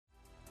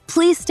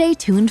Please stay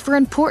tuned for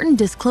important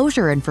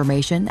disclosure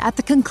information at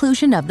the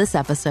conclusion of this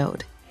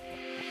episode.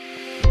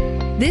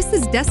 This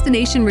is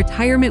Destination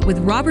Retirement with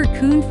Robert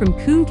Kuhn from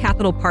Kuhn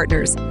Capital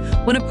Partners.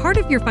 When a part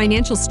of your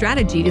financial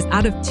strategy is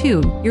out of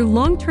tune, your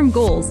long-term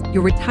goals,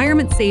 your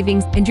retirement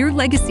savings, and your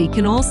legacy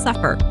can all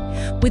suffer.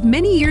 With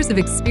many years of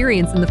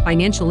experience in the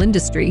financial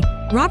industry,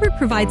 Robert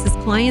provides his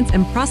clients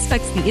and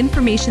prospects the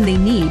information they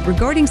need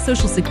regarding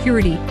Social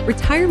Security,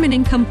 retirement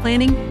income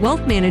planning,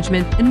 wealth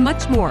management, and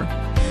much more.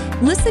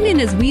 Listen in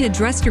as we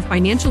address your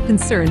financial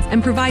concerns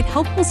and provide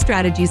helpful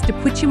strategies to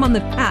put you on the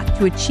path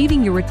to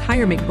achieving your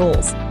retirement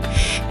goals.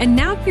 And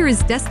now here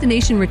is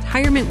Destination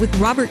Retirement with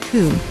Robert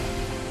Kuhn.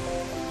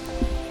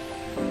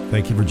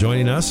 Thank you for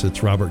joining us.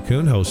 It's Robert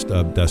Kuhn, host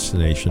of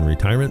Destination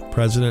Retirement,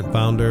 president,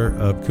 founder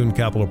of Kuhn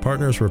Capital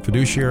Partners. We're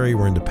fiduciary,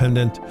 we're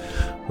independent,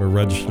 we're a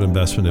registered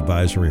investment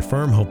advisory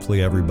firm.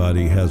 Hopefully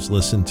everybody has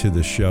listened to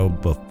the show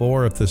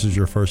before. If this is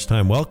your first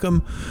time,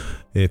 welcome.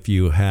 If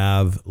you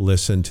have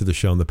listened to the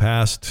show in the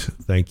past,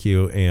 thank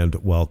you and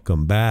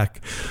welcome back.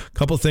 A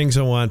couple things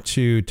I want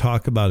to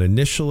talk about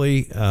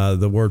initially.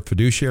 The word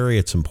fiduciary,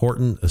 it's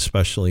important,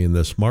 especially in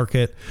this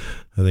market.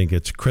 I think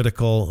it's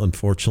critical.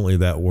 Unfortunately,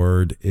 that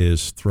word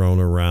is thrown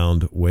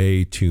around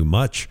way too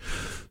much.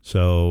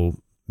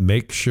 So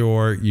make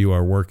sure you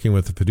are working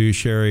with a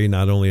fiduciary,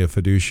 not only a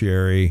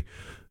fiduciary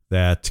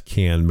that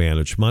can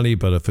manage money,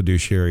 but a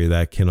fiduciary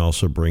that can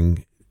also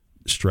bring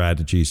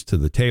strategies to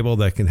the table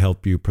that can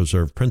help you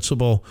preserve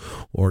principal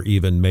or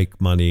even make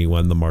money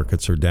when the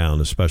markets are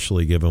down,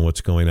 especially given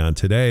what's going on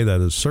today.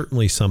 That is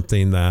certainly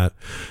something that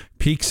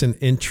piques an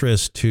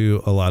interest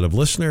to a lot of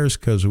listeners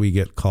because we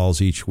get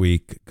calls each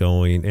week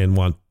going and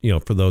want,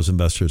 for those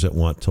investors that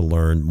want to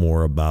learn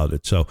more about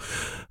it. So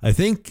I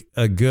think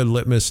a good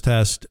litmus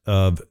test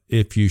of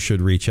if you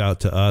should reach out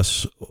to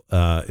us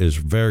is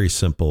very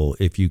simple.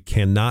 If you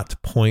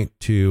cannot point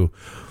to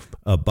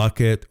a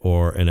bucket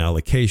or an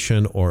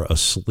allocation or a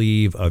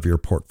sleeve of your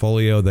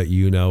portfolio that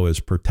is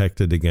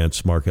protected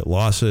against market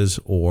losses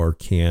or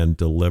can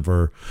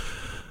deliver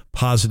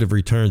positive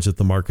returns if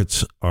the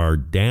markets are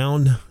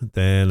down,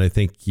 then I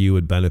think you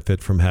would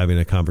benefit from having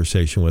a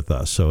conversation with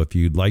us. So if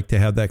you'd like to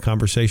have that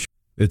conversation,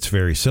 it's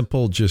very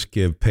simple. Just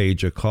give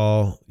Paige a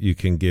call. You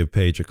can give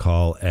Paige a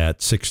call at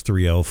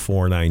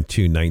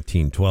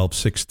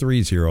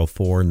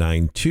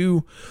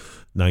 630-492-1912,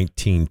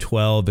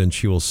 630-492-1912, and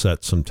she will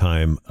set some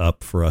time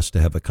up for us to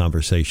have a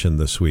conversation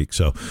this week.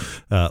 So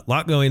a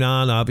lot going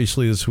on.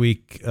 Obviously, this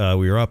week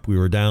we were up, we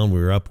were down, we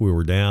were up, we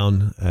were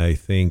down. I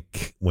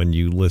think when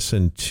you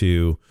listen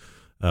to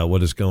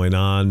what is going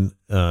on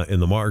in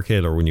the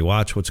market, or when you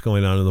watch what's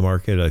going on in the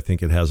market, I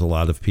think it has a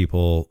lot of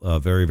people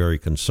very, very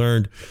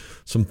concerned.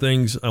 Some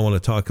things I want to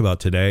talk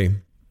about today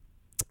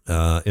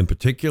in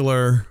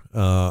particular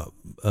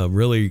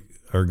really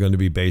are going to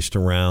be based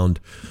around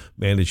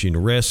managing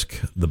risk,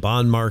 the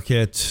bond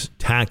market,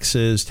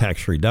 taxes,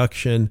 tax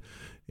reduction,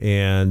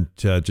 and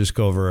just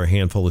go over a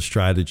handful of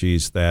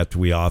strategies that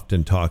we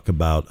often talk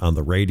about on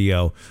the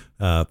radio.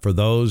 For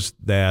those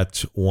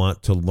that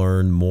want to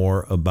learn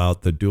more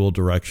about the dual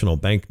directional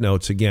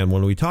banknotes, again,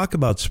 when we talk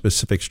about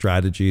specific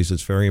strategies,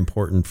 it's very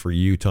important for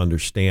you to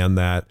understand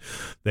that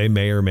they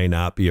may or may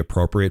not be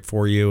appropriate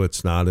for you.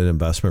 It's not an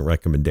investment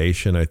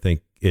recommendation. I think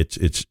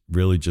it's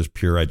really just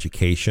pure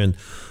education.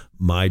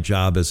 My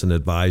job as an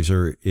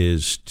advisor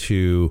is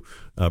to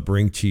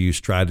bring to you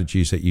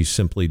strategies that you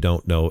simply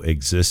don't know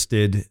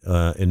existed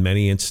in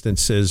many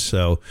instances.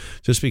 So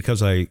just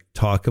because I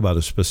talk about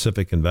a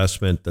specific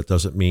investment, that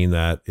doesn't mean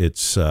that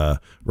it's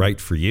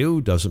right for you,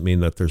 doesn't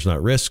mean that there's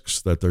not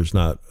risks, that there's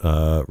not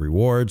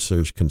rewards,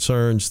 there's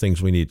concerns,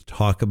 things we need to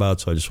talk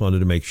about. So I just wanted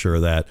to make sure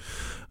that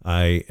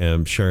I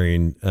am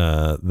sharing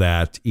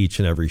that each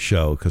and every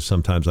show, because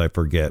sometimes I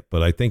forget.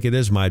 But I think it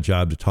is my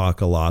job to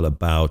talk a lot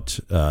about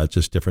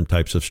just different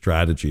types of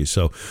strategies.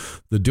 So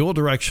the dual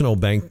directional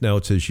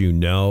banknotes, as you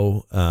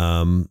know,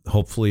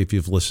 hopefully if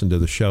you've listened to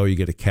the show, you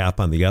get a cap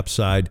on the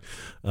upside.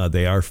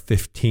 They are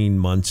 15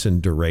 months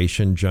in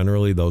duration.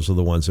 Generally, those are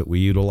the ones that we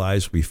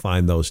utilize. We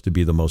find those to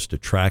be the most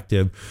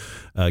attractive,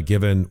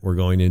 given we're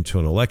going into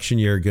an election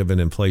year, given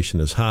inflation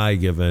is high,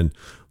 given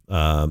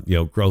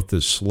growth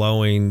is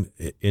slowing,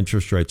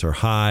 interest rates are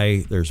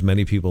high. There's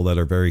many people that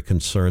are very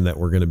concerned that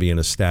we're going to be in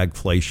a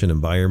stagflation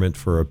environment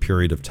for a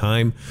period of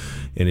time.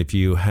 And if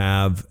you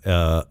have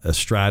a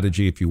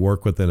strategy, if you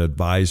work with an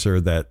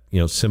advisor that,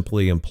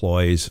 simply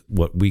employs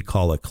what we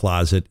call a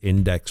closet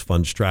index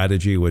fund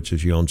strategy, which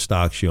is you own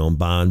stocks, you own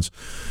bonds,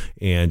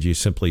 and you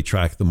simply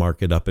track the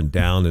market up and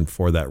down. And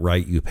for that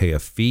right, you pay a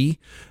fee.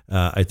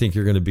 I think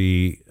you're going to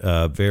be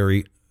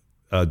very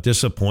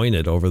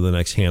disappointed over the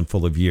next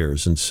handful of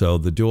years. And so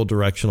the dual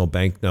directional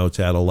banknotes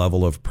add a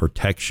level of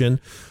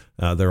protection.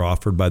 They're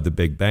offered by the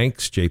big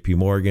banks, JP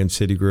Morgan,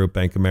 Citigroup,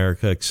 Bank of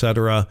America, et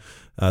cetera.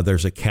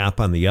 There's a cap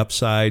on the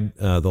upside.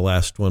 The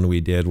last one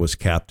we did was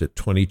capped at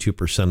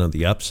 22% on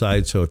the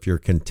upside. So if you're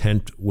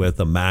content with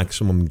a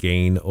maximum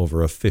gain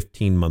over a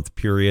 15-month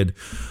period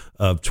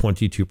of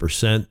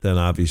 22%, then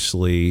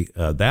obviously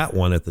that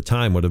one at the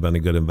time would have been a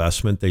good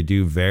investment. They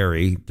do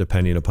vary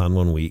depending upon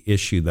when we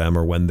issue them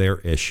or when they're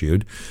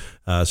issued.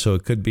 So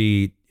it could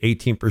be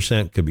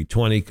 18%, could be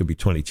 20, could be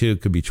 22,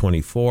 could be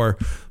 24,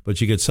 but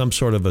you get some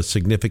sort of a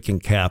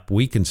significant cap.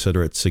 We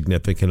consider it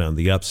significant on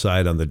the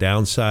upside. On the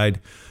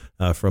downside,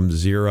 from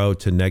 0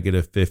 to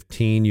negative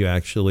 15, you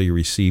actually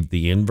receive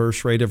the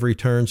inverse rate of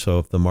return. So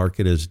if the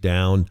market is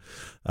down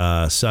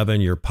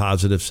 7, you're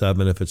positive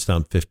 7. If it's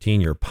down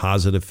 15, you're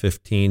positive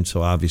 15.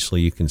 So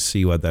obviously you can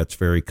see why that's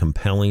very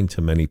compelling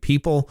to many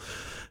people.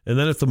 And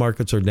then if the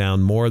markets are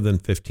down more than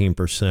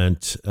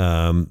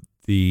 15%,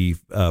 the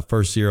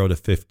first 0 to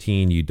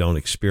 15 you don't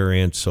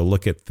experience. So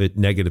look at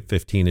negative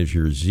 15 as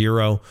your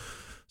 0.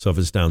 So if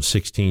it's down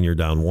 16, you're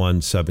down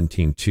 1,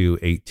 17, 2,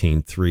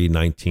 18, 3,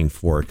 19,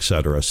 4,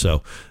 etc.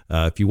 So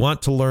if you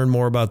want to learn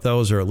more about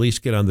those, or at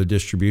least get on the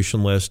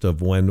distribution list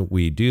of when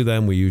we do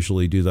them, we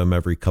usually do them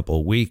every couple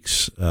of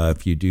weeks.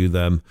 If you do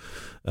them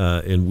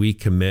and we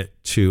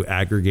commit to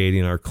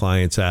aggregating our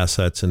clients'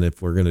 assets, and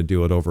if we're going to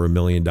do it over $1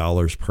 million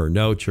per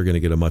note, you're going to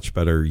get a much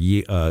better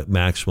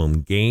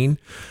maximum gain.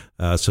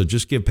 So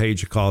just give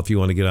Paige a call if you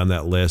want to get on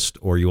that list,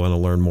 or you want to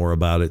learn more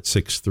about it.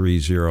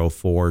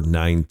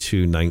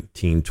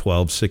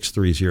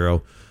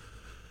 630-492-1912,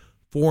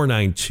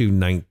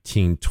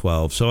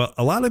 630-492-1912. So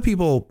a lot of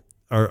people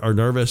are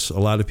nervous. A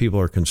lot of people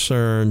are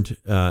concerned,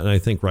 and I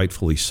think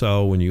rightfully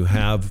so. When you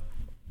have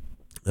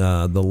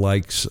the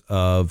likes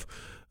of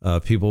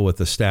people with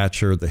the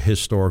stature, the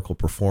historical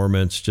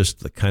performance,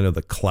 just the kind of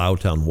the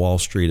clout on Wall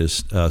Street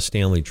is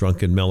Stanley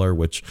Druckenmiller,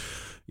 which,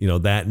 you know,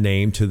 that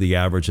name to the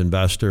average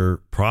investor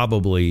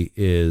probably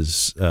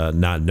is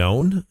not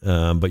known,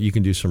 but you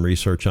can do some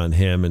research on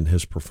him and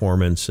his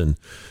performance, and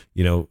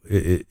you know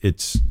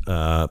it's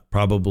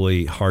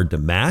probably hard to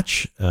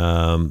match.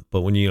 But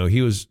when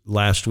he was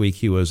last week,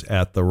 he was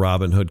at the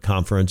Robin Hood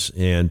conference,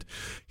 and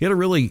he had a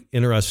really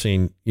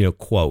interesting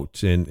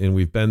quote. And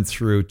we've been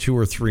through 2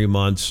 or 3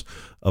 months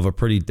of a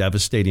pretty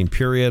devastating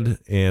period,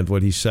 and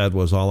what he said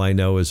was, "All I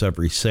know is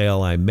every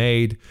sale I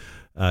made."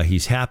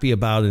 He's happy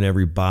about, and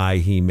every buy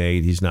he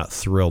made, he's not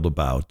thrilled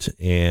about.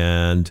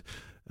 And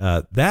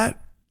that,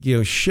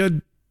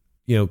 should,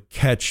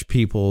 catch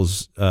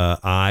people's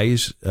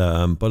eyes.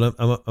 But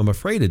I'm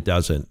afraid it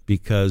doesn't,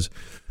 because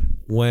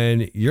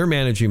when you're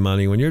managing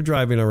money, when you're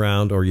driving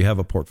around, or you have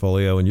a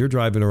portfolio and you're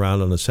driving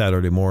around on a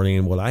Saturday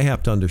morning, what I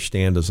have to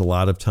understand is a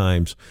lot of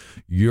times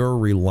you're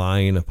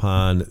relying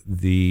upon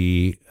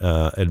the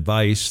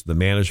advice, the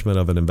management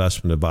of an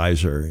investment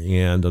advisor.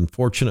 And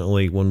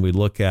unfortunately, when we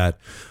look at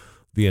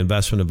the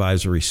investment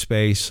advisory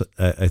space,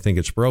 I think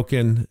it's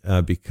broken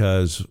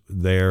because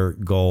their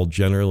goal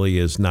generally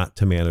is not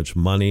to manage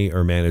money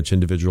or manage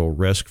individual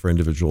risk for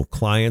individual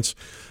clients.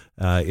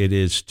 It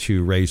is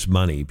to raise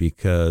money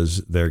because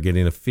they're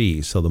getting a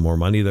fee. So the more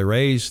money they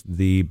raise,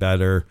 the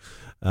better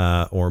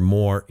or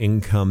more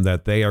income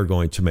that they are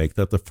going to make,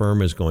 that the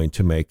firm is going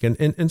to make.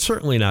 And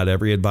certainly not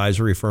every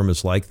advisory firm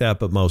is like that,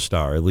 but most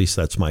are. At least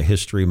that's my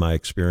history, my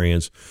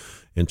experience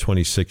in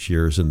 26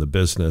 years in the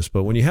business.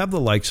 But when you have the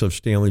likes of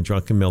Stanley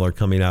Druckenmiller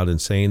coming out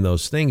and saying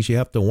those things, you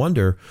have to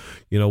wonder,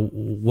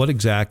 what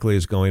exactly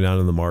is going on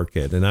in the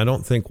market. And I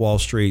don't think Wall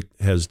Street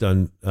has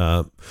done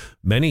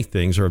many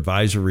things, or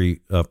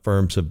advisory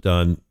firms have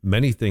done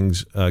many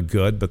things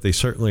good, but they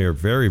certainly are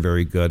very,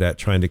 very good at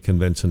trying to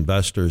convince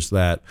investors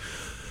that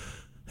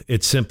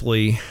it's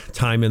simply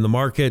time in the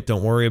market.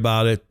 Don't worry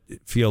about it.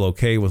 Feel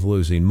okay with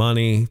losing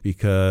money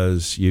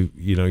because you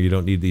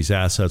don't need these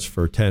assets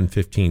for 10,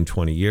 15,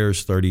 20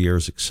 years, 30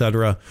 years,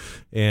 etc.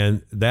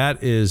 And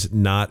that is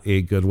not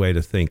a good way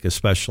to think,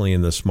 especially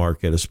in this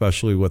market,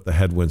 especially with the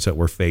headwinds that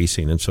we're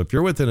facing. And so if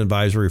you're with an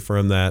advisory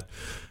firm that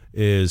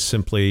is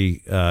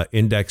simply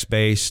index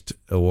based,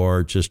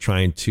 or just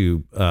trying to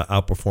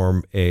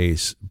outperform a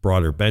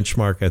broader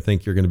benchmark, I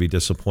think you're going to be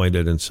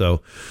disappointed. And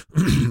so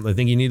I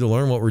think you need to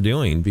learn what we're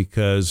doing,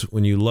 because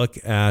when you look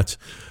at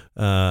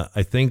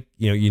I think,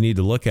 you need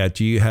to look at,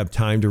 do you have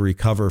time to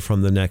recover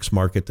from the next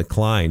market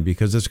decline?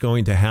 Because it's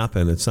going to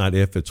happen. It's not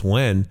if, it's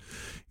when.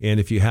 And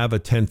if you have a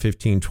 10,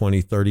 15,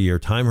 20, 30-year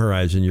time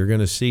horizon, you're going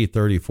to see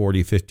 30,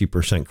 40,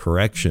 50%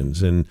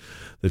 corrections. And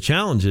the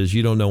challenge is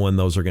you don't know when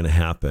those are going to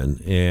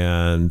happen.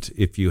 And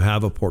if you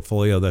have a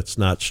portfolio that's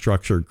not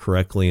structured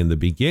correctly in the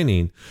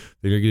beginning,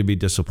 then you're going to be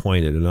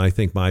disappointed. And I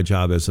think my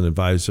job as an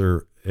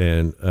advisor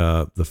and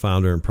the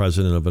founder and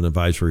president of an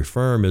advisory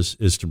firm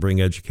is to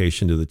bring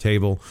education to the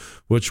table,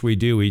 which we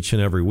do each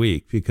and every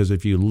week. Because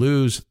if you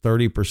lose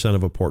 30%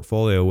 of a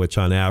portfolio, which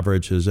on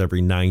average is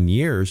every 9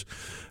 years,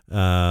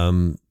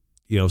 so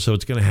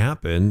it's going to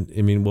happen.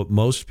 I mean, what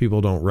most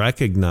people don't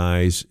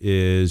recognize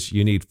is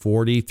you need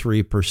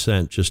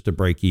 43% just to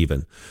break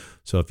even.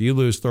 So if you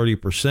lose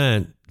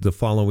 30%, the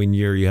following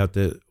year you have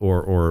to,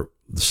 or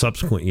the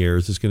subsequent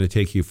years, it's going to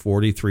take you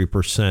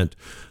 43%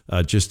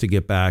 just to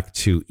get back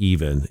to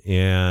even.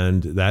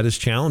 And that is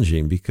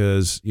challenging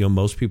because,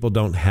 most people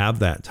don't have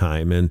that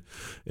time. And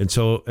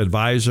so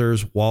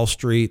advisors, Wall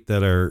Street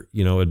that are,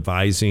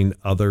 advising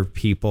other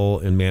people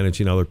and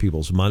managing other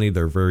people's money,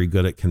 they're very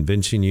good at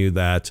convincing you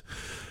that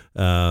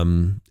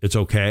it's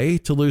okay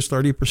to lose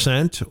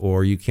 30%,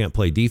 or you can't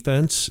play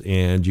defense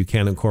and you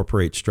can't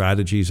incorporate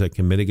strategies that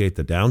can mitigate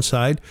the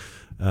downside.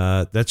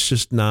 That's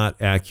just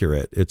not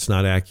accurate. It's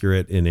not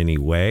accurate in any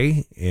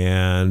way.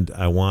 And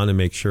I want to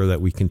make sure that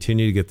we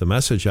continue to get the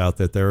message out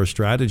that there are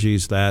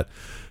strategies that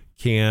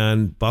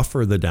can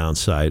buffer the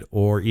downside,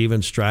 or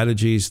even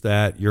strategies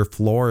that your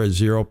floor is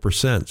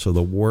 0%. So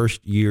the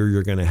worst year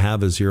you're going to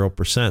have is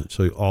 0%.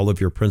 So all of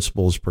your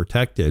principal is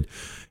protected,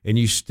 and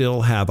you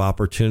still have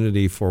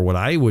opportunity for what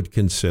I would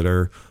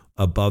consider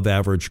above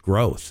average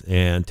growth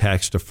and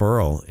tax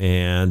deferral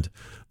and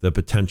the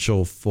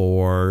potential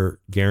for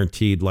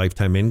guaranteed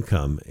lifetime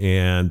income.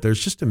 And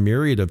there's just a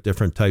myriad of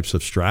different types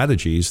of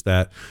strategies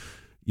that,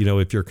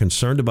 if you're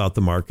concerned about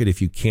the market,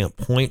 if you can't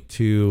point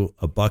to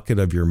a bucket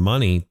of your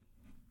money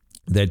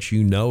that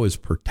is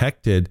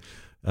protected,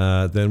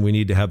 then we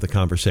need to have the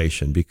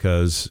conversation.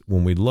 Because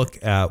when we look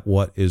at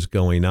what is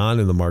going on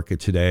in the market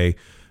today,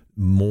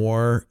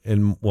 not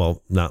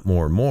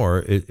more and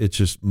more, it's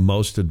just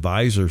most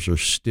advisors are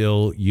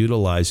still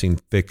utilizing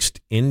fixed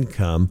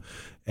income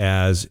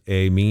as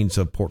a means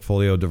of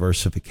portfolio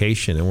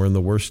diversification. And we're in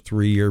the worst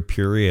 3-year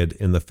period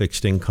in the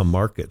fixed income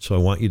market. So I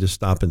want you to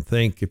stop and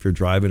think, if you're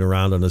driving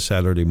around on a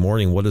Saturday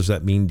morning, what does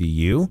that mean to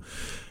you?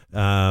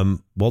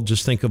 Well,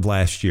 just think of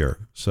last year.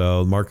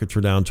 So markets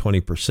were down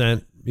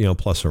 20%,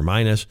 plus or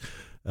minus.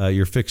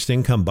 Your fixed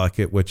income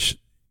bucket, which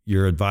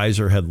your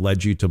advisor had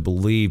led you to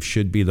believe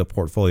should be the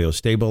portfolio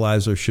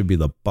stabilizer, should be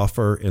the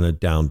buffer in a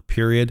down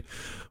period.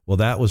 Well,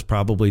 that was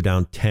probably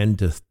down 10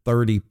 to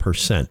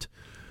 30%.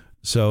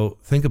 So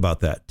think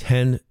about that,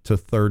 10 to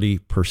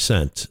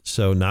 30%.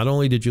 So not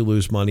only did you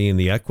lose money in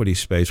the equity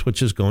space,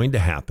 which is going to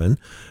happen,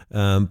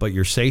 but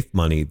your safe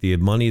money, the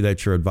money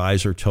that your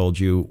advisor told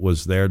you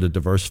was there to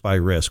diversify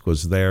risk,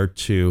 was there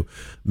to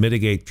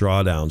mitigate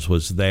drawdowns,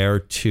 was there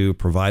to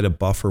provide a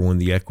buffer when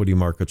the equity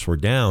markets were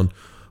down.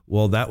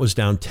 Well, that was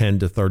down 10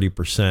 to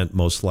 30%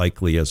 most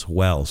likely as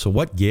well. So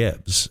what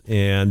gives?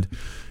 And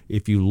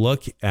if you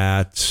look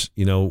at,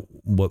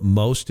 what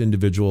most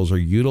individuals are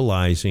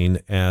utilizing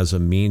as a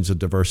means of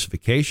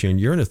diversification,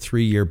 you're in a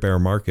 3-year bear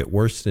market,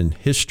 worst in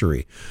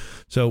history.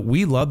 So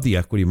we love the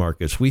equity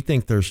markets. We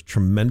think there's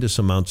tremendous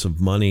amounts of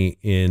money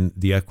in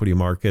the equity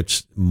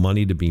markets,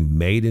 money to be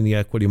made in the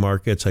equity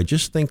markets. I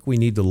just think we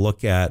need to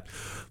look at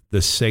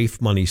the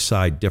safe money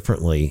side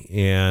differently.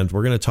 And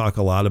we're going to talk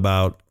a lot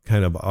about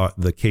kind of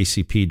the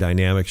KCP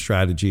dynamic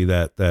strategy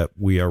that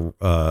we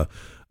are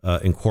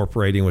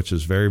incorporating, which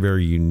is very,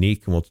 very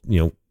unique. And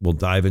we'll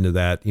dive into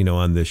that,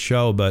 on this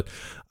show. But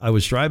I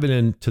was driving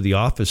into the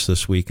office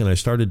this week and I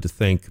started to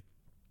think,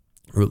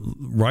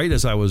 right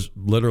as I was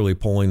literally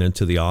pulling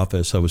into the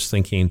office, I was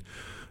thinking,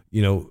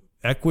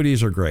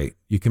 equities are great.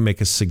 You can make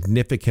a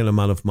significant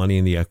amount of money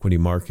in the equity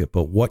market,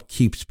 but what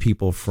keeps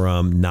people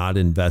from not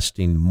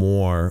investing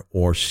more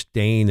or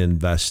staying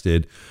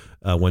invested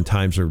when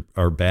times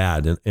are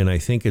bad? And I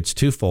think it's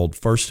twofold.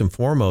 First and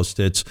foremost,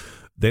 it's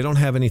they don't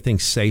have anything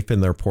safe in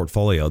their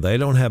portfolio. They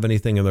don't have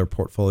anything in their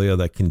portfolio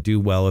that can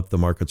do well if the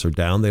markets are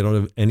down. They don't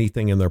have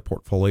anything in their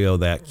portfolio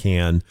that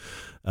can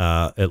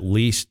at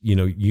least,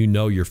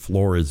 your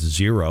floor is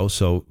 0.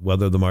 So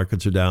whether the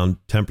markets are down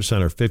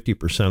 10% or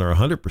 50% or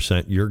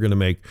 100%, you're going to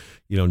make,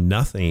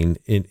 nothing.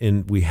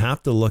 And we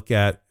have to look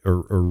at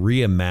or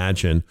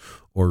reimagine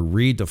or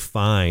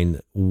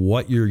redefine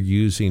what you're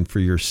using for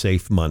your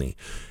safe money.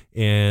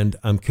 And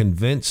I'm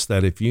convinced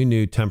that if you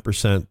knew 10%,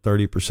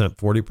 30%,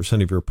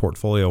 40% of your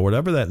portfolio,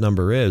 whatever that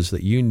number is,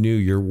 that you knew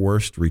your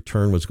worst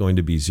return was going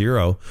to be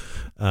 0,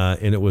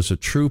 and it was a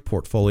true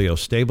portfolio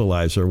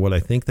stabilizer, what I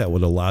think that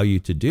would allow you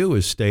to do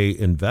is stay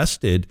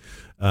invested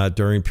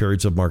during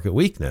periods of market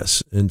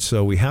weakness. And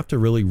so we have to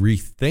really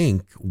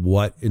rethink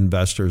what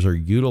investors are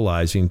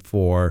utilizing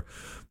for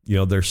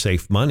their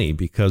safe money,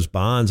 because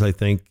bonds, I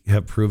think,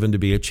 have proven to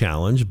be a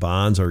challenge.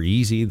 Bonds are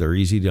easy. They're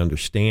easy to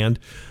understand.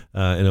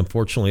 And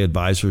unfortunately,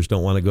 advisors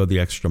don't want to go the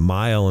extra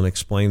mile and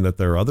explain that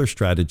there are other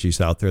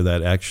strategies out there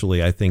that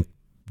actually, I think,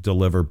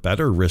 deliver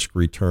better risk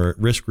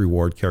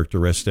reward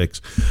characteristics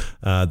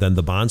than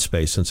the bond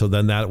space. And so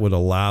then that would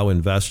allow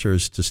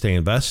investors to stay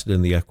invested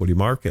in the equity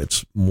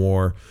markets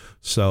more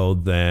so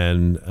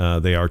than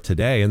they are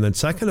today. And then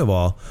second of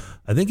all,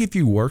 I think if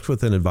you worked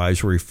with an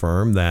advisory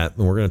firm and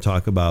we're going to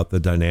talk about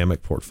the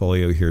dynamic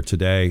portfolio here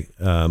today,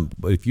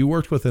 but if you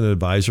worked with an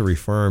advisory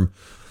firm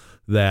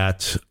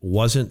that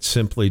wasn't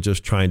simply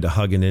just trying to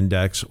hug an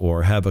index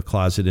or have a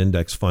closet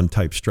index fund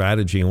type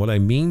strategy, and what I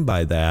mean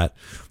by that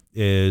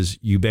is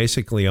you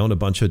basically own a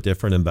bunch of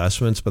different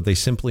investments, but they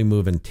simply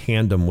move in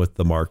tandem with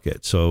the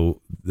market.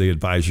 So the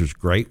advisor's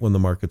great when the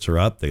markets are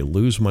up. They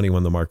lose money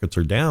when the markets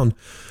are down.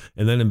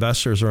 And then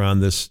investors are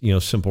on this,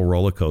 simple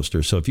roller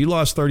coaster. So if you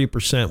lost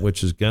 30%,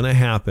 which is going to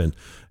happen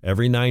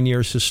every 9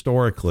 years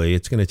historically,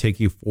 it's going to take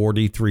you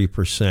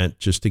 43%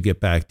 just to get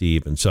back to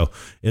even. So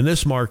in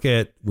this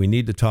market, we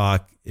need to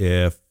talk.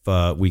 If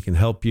we can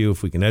help you,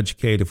 if we can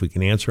educate, if we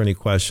can answer any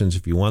questions,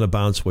 if you want to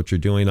bounce what you're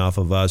doing off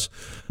of us,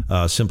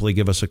 simply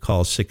give us a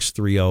call,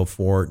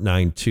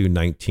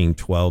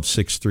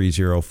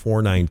 630-492-1912,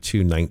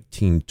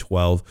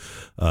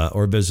 630-492-1912,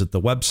 or visit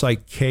the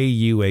website,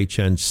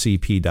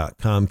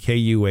 kuhncp.com,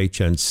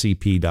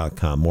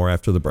 kuhncp.com. More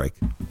after the break.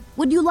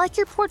 Would you like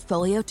your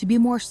portfolio to be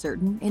more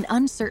certain in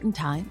uncertain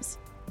times?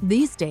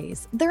 These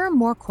days, there are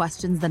more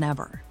questions than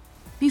ever.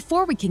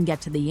 Before we can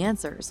get to the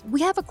answers,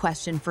 we have a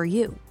question for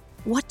you.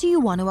 What do you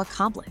want to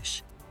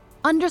accomplish?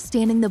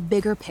 Understanding the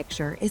bigger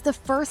picture is the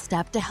first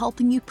step to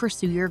helping you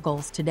pursue your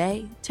goals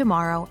today,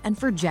 tomorrow, and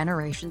for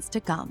generations to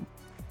come.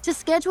 To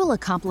schedule a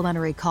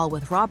complimentary call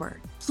with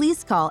Robert,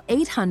 please call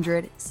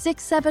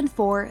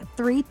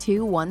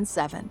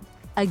 800-674-3217.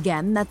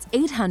 Again, that's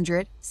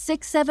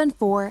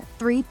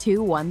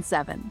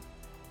 800-674-3217.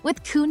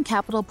 With Kuhn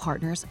Capital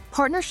Partners,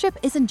 partnership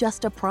isn't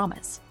just a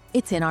promise,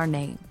 it's in our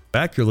name.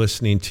 Back, you're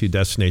listening to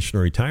Destination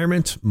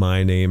Retirement.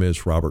 My name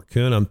is Robert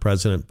Kuhn. I'm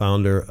president,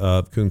 founder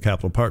of Kuhn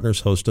Capital Partners,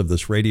 host of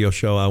this radio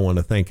show. I want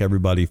to thank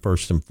everybody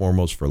first and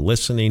foremost for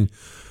listening.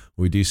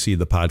 We do see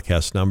the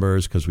podcast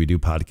numbers because we do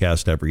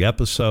podcast every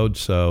episode.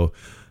 So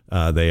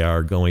they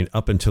are going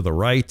up and to the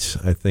right.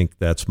 I think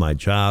that's my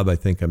job. I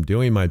think I'm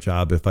doing my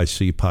job. If I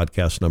see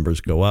podcast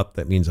numbers go up,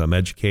 that means I'm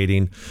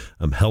educating,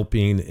 I'm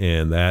helping,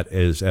 and that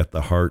is at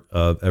the heart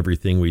of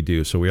everything we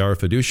do. So we are a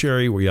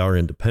fiduciary. We are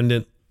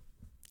independent.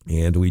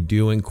 And we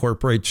do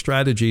incorporate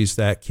strategies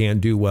that can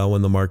do well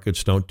when the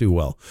markets don't do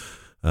well.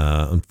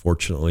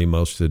 Unfortunately,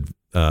 most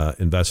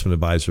investment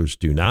advisors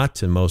do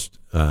not, and most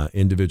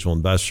individual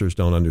investors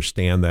don't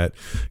understand that.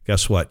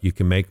 Guess what? You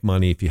can make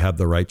money if you have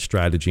the right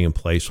strategy in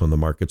place when the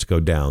markets go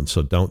down.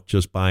 So don't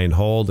just buy and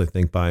hold. I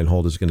think buy and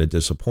hold is going to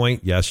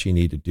disappoint. Yes, you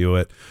need to do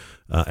it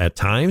at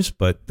times,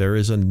 but there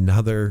is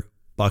another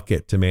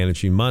bucket to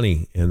managing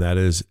money, and that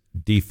is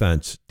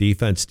defense.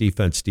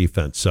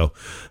 So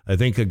I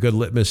think a good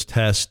litmus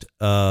test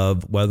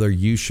of whether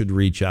you should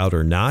reach out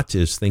or not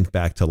is think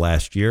back to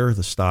last year.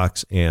 The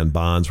stocks and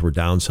bonds were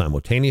down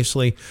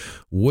simultaneously.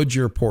 Would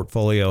your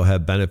portfolio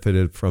have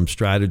benefited from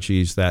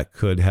strategies that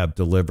could have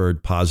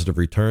delivered positive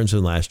returns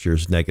in last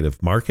year's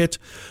negative market,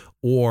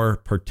 or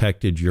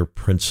protected your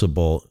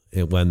principal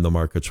when the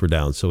markets were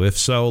down? So if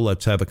so,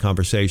 let's have a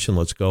conversation.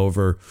 Let's go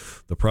over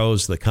the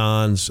pros, the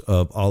cons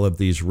of all of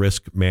these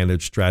risk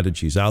managed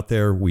strategies out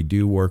there. We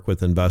do work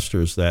with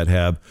investors that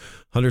have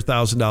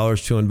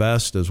 $100,000 to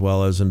invest, as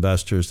well as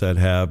investors that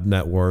have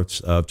net worths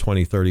of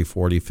 $20, $30,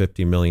 $40,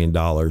 $50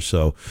 million.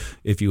 So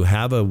if you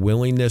have a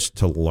willingness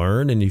to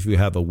learn, and if you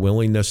have a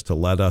willingness to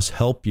let us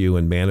help you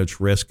and manage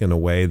risk in a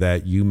way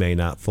that you may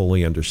not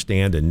fully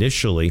understand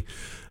initially,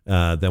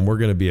 then we're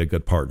going to be a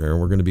good partner, and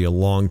we're going to be a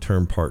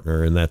long-term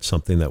partner. And that's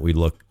something that we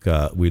look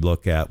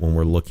at when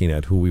we're looking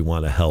at who we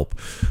want to help.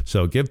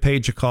 So give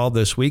Paige a call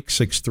this week,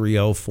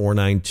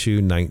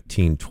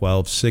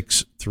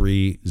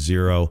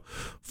 630-492-1912,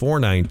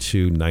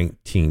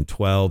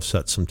 630-492-1912.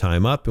 Set some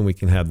time up and we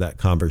can have that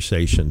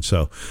conversation.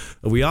 So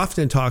we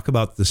often talk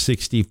about the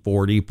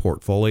 60-40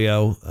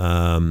 portfolio.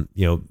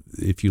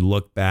 If you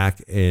look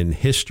back in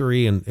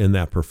history and in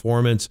that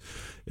performance,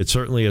 it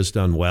certainly has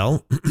done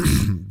well,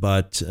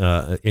 but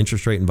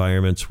interest rate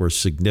environments were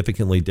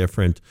significantly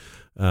different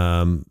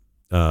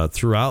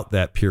throughout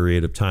that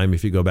period of time,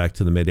 if you go back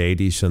to the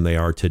mid-'80s, than they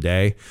are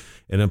today.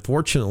 And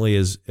unfortunately,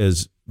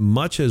 as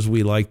much as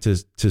we like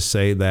to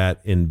say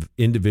that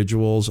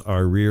individuals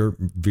are rear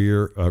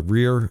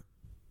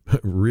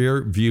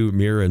view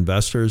mirror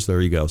investors, there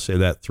you go, say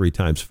that 3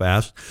 times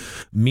fast,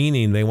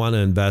 meaning they want to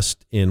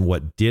invest in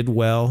what did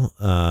well.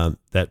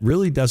 That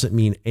really doesn't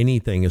mean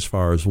anything as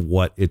far as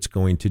what it's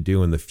going to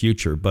do in the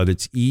future, but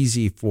it's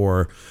easy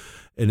for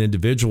an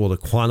individual to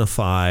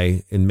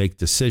quantify and make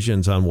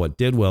decisions on what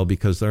did well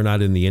because they're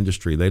not in the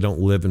industry. They don't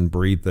live and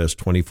breathe this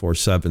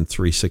 24/7,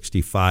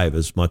 365,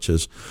 as much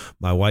as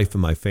my wife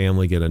and my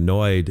family get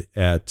annoyed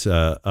at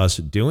us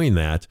doing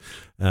that.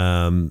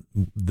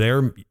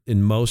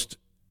 Most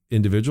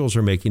individuals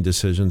are making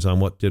decisions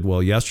on what did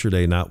well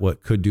yesterday, not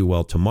what could do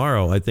well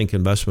tomorrow. I think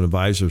investment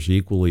advisors are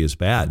equally as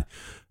bad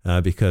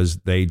because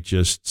they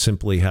just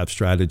simply have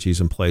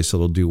strategies in place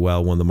that'll do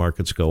well when the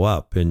markets go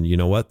up. And you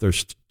know what?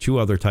 There's 2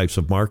 other types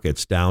of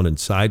markets, down and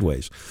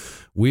sideways.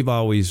 We've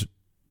always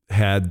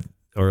had,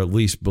 or at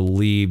least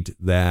believed,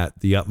 that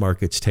the up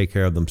markets take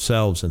care of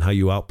themselves, and how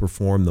you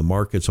outperform the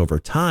markets over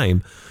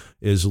time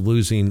is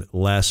losing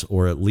less,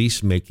 or at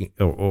least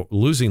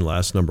losing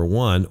less, number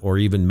one, or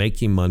even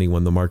making money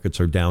when the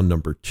markets are down,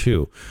 number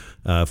 2.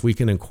 If we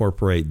can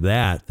incorporate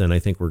that, then I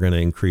think we're going to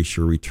increase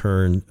your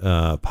return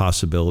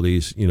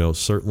possibilities,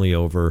 certainly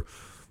over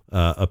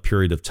a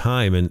period of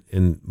time.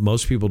 And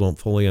most people don't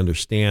fully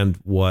understand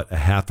what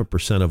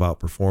 0.5% of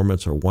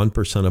outperformance or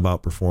 1% of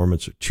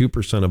outperformance or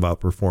 2% of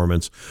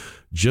outperformance,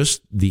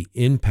 just the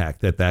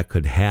impact that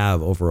could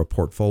have over a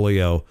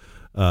portfolio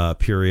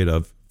period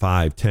of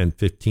 5, 10,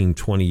 15,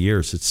 20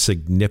 years. It's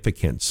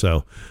significant.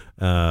 So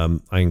I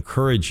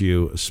encourage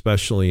you,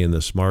 especially in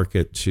this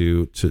market,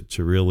 to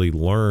really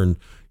learn,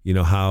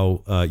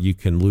 how you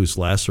can lose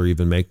less or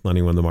even make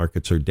money when the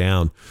markets are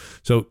down.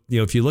 So,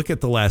 if you look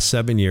at the last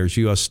 7 years,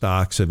 U.S.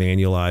 stocks have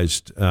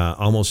annualized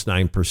almost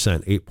 9%,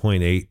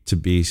 8.8 to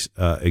be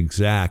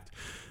exact.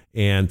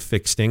 And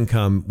fixed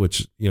income,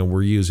 which,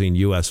 we're using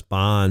U.S.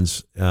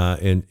 bonds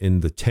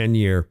in the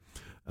 10-year,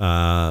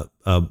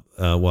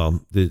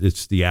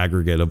 it's the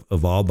aggregate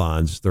of all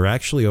bonds. They're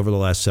actually over the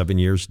last 7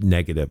 years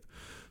negative.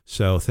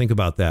 So think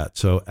about that.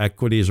 So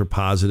equities are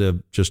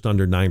positive, just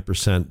under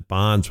 9%.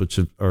 Bonds, which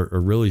are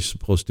really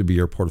supposed to be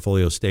your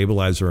portfolio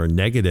stabilizer, are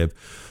negative.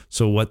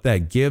 So what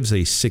that gives, a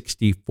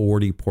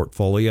 60-40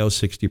 portfolio,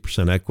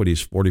 60%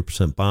 equities,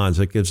 40% bonds,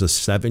 that gives a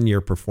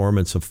 7-year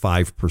performance of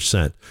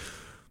 5%.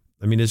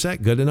 I mean, is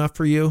that good enough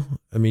for you?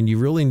 I mean, you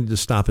really need to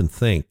stop and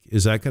think.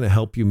 Is that going to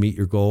help you meet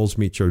your goals,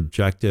 meet your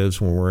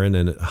objectives when we're in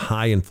a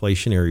high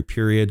inflationary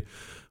period,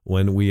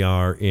 when we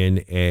are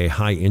in a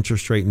high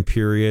interest rate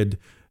period?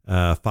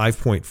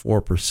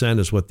 5.4%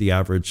 is what the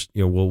average,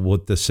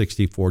 what the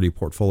 60-40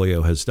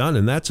 portfolio has done.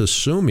 And that's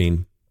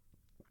assuming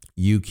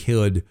you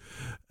could,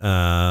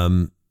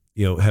 have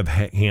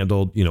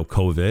handled,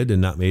 COVID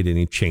and not made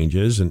any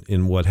changes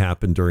in what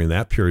happened during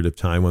that period of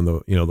time when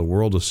the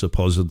world is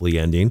supposedly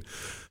ending.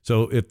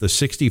 So if the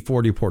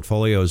 60-40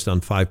 portfolio has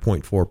done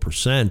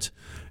 5.4%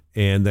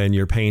 and then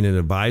you're paying an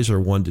advisor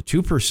 1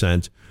 to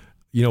 2%,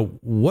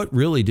 what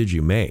really did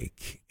you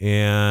make?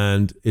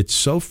 And it's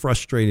so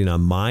frustrating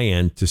on my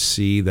end to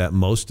see that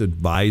most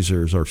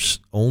advisors are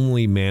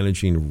only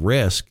managing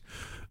risk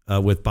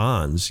with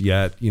bonds.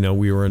 Yet,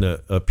 we were in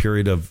a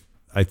period of,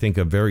 I think,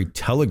 a very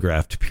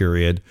telegraphed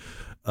period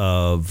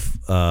of,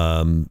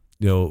 of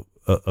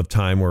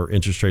time where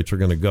interest rates are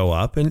going to go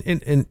up.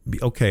 And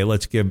okay,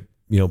 let's give,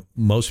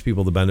 most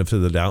people the benefit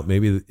of the doubt.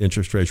 Maybe the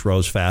interest rates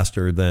rose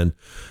faster than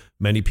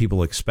many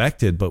people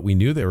expected, but we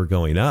knew they were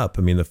going up.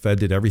 I mean, the Fed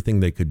did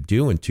everything they could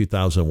do in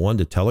 2001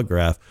 to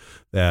telegraph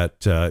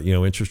that,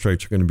 interest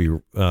rates are going to be,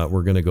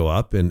 were going to go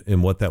up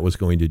and what that was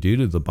going to do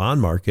to the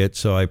bond market.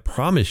 So I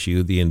promise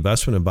you, the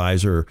investment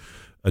advisor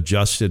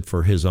adjusted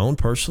for his own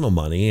personal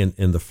money, and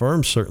the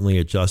firm certainly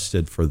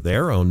adjusted for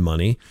their own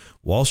money.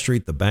 Wall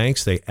Street, the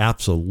banks, they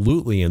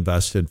absolutely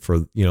invested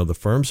for, the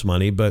firm's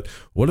money. But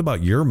what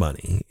about your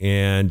money?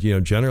 And,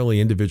 generally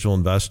individual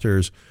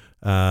investors,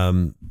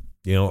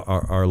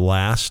 are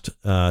last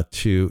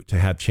to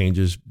have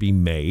changes be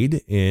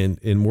made.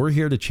 And we're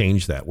here to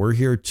change that. We're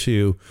here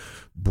to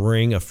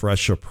bring a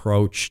fresh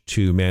approach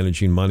to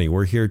managing money.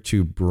 We're here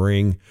to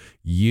bring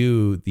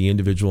you, the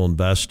individual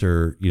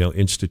investor,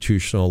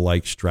 institutional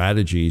like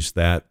strategies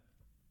that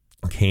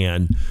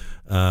can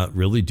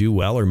really do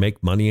well or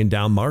make money in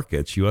down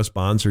markets. U.S.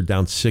 bonds are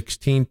down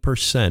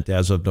 16%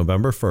 as of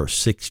November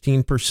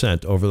 1st,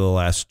 16% over the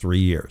last 3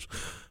 years.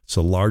 It's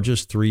the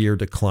largest 3-year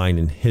decline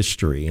in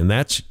history. And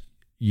that's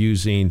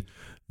using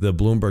the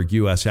Bloomberg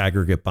U.S.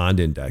 Aggregate Bond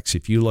Index.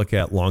 If you look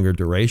at longer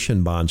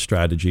duration bond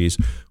strategies,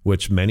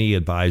 which many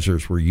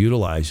advisors were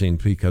utilizing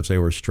because they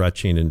were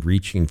stretching and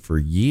reaching for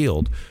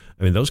yield,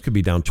 I mean, those could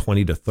be down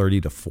 20 to 30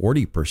 to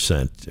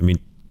 40%. I mean,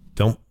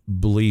 don't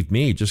believe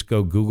me. Just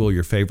go Google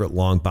your favorite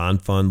long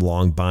bond fund,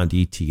 long bond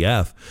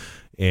ETF,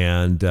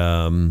 and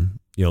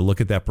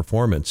look at that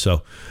performance.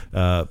 So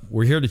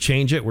we're here to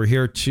change it. We're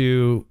here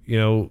to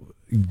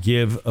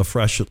give a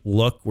fresh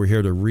look. We're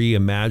here to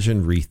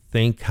reimagine,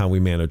 rethink how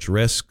we manage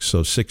risk.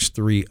 So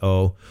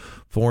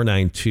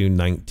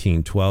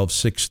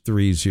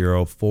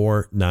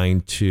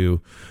 630-492-1912,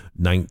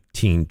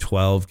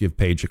 630-492-1912. Give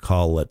Paige a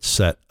call. Let's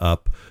set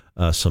up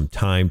some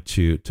time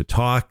to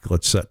talk.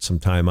 Let's set some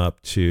time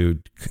up to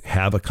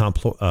have a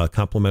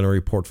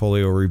complimentary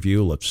portfolio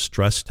review. Let's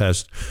stress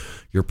test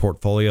your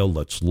portfolio.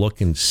 Let's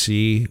look and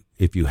see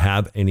if you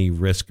have any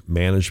risk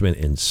management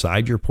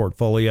inside your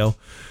portfolio.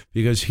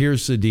 Because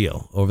here's the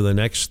deal. Over the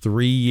next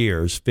 3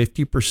 years,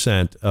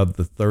 50% of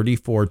the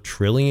 $34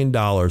 trillion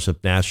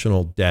of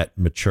national debt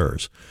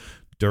matures.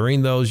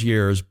 During those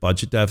years,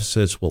 budget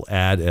deficits will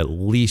add at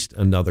least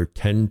another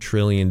 $10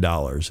 trillion.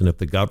 And if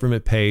the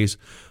government pays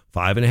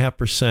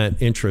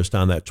 5.5% interest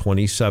on that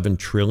 $27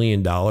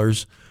 trillion, I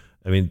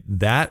mean,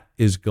 that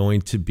is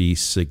going to be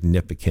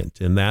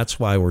significant. And that's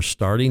why we're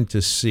starting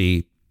to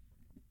see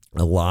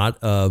a lot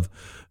of,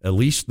 at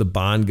least the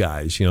bond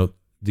guys,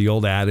 the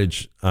old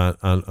adage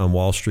on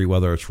Wall Street,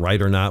 whether it's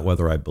right or not,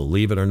 whether I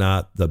believe it or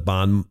not, the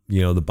bond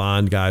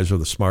guys are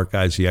the smart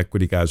guys, the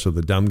equity guys are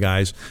the dumb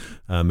guys.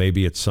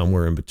 Maybe it's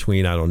somewhere in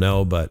between. I don't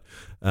know. But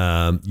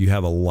You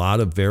have a lot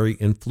of very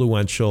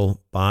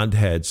influential bond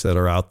heads that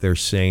are out there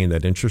saying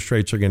that interest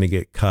rates are going to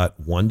get cut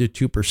 1 to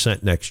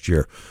 2% next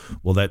year.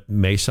 Well, that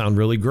may sound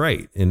really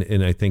great,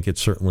 and I think it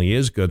certainly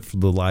is good for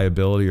the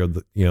liability or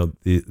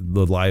the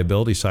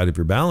liability side of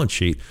your balance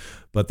sheet.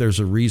 But there's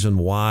a reason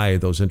why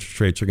those interest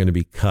rates are going to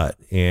be cut,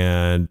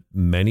 and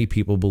many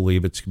people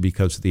believe it's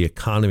because the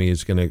economy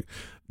is going to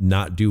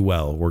not do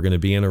well. We're going to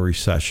be in a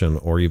recession,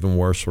 or even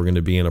worse, we're going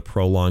to be in a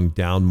prolonged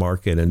down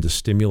market. And to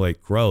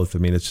stimulate growth, I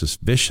mean, it's this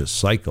vicious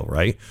cycle,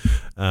 right?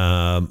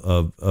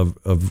 Of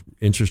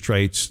interest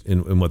rates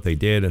and what they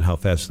did and how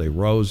fast they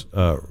rose,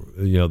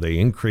 they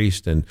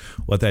increased, and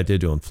what that did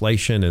to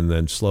inflation, and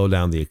then slow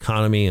down the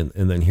economy. And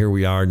then here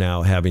we are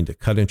now having to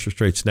cut interest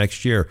rates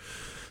next year.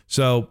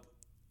 So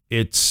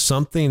it's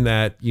something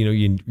that,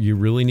 you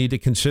really need to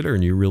consider,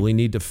 and you really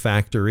need to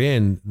factor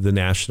in the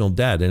national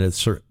debt. And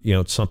it's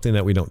something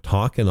that we don't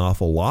talk an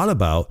awful lot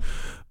about,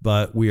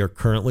 but we are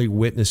currently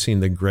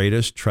witnessing the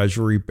greatest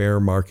treasury bear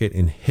market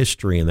in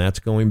history, and that's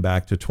going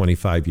back to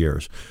 25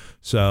 years.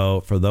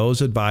 So for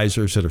those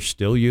advisors that are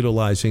still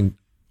utilizing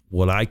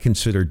what I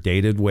consider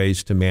dated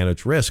ways to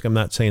manage risk, I'm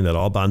not saying that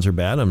all bonds are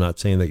bad. I'm not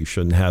saying that you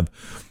shouldn't have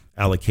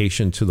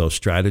allocation to those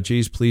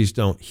strategies. Please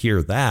don't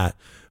hear that.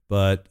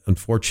 But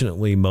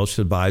unfortunately, most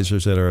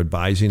advisors that are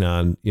advising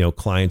on,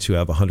 clients who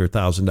have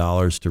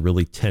 $100,000 to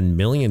really $10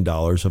 million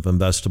of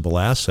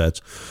investable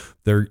assets,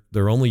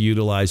 they're only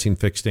utilizing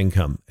fixed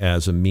income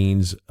as a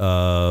means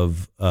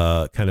of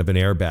kind of an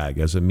airbag,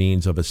 as a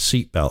means of a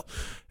seatbelt.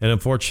 And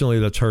unfortunately,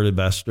 that's hurt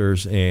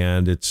investors,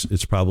 and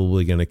it's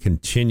probably going to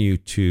continue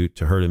to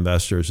hurt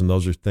investors. And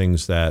those are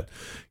things that,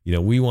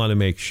 we want to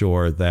make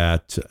sure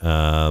that,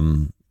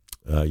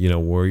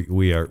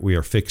 we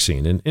are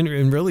fixing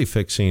and really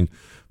fixing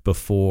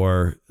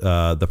before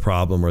the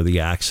problem or the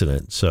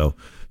accident. So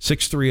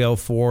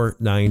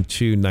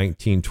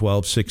 630-492-1912,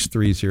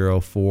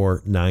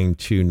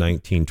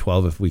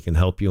 630-492-1912. If we can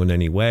help you in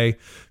any way,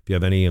 if you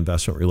have any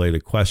investment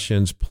related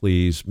questions,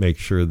 please make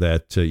sure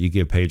that you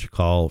give Paige a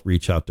call,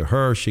 reach out to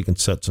her. She can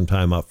set some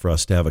time up for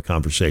us to have a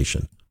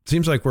conversation. It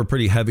seems like we're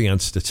pretty heavy on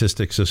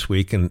statistics this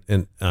week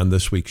and on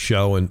this week's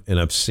show. And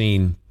I've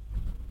seen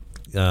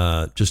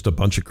just a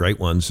bunch of great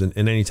ones. And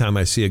anytime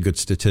I see a good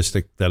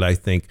statistic that I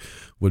think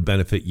would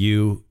benefit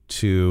you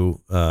to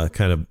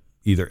kind of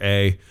either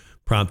A,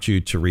 prompt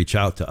you to reach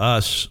out to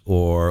us,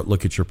 or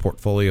look at your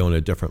portfolio in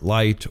a different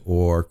light,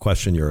 or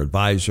question your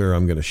advisor,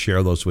 I'm going to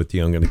share those with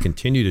you. I'm going to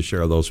continue to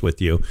share those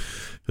with you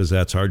because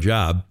that's our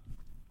job.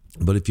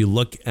 But if you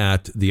look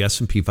at the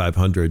S&P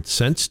 500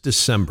 since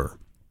December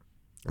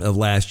of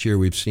last year,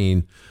 we've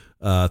seen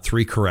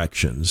 3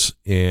 corrections.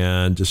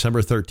 And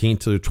December 13th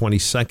to the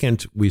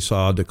 22nd, we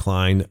saw a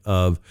decline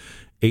of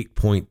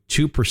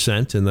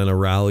 8.2% and then a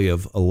rally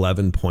of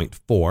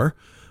 11.4%.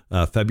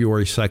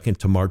 February 2nd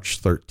to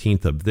March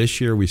 13th of this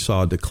year, we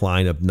saw a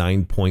decline of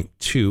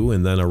 9.2%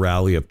 and then a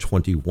rally of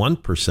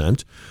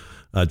 21%.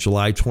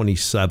 July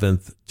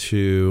 27th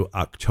to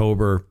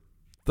October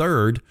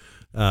 3rd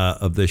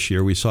of this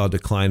year, we saw a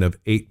decline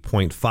of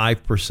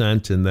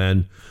 8.5%, and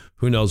then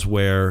who knows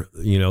where,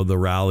 the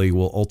rally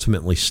will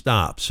ultimately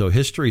stop. So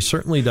history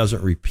certainly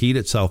doesn't repeat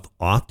itself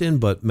often,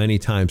 but many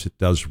times it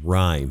does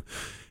rhyme.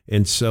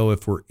 And so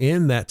if we're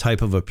in that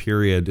type of a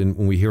period, and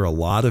when we hear a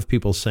lot of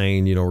people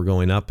saying, we're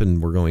going up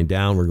and we're going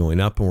down, we're going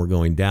up and we're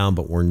going down,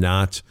 but we're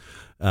not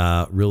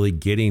really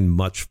getting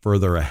much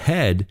further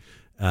ahead,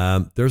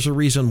 there's a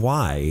reason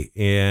why.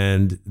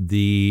 And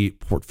the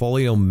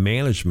portfolio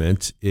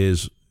management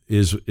is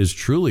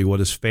truly what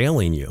is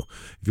failing you.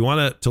 If you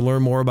want to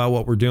learn more about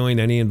what we're doing,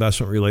 any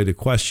investment related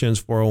questions,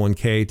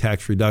 401k,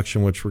 tax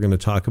reduction, which we're going to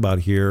talk about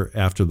here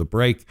after the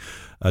break,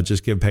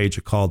 just give Paige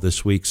a call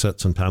this week, set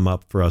some time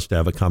up for us to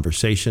have a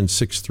conversation,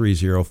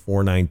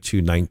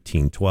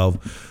 630-492-1912,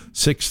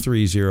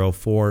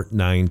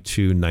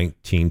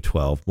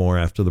 630-492-1912. More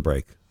after the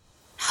break.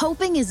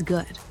 Hoping is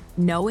good.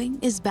 Knowing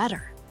is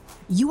better.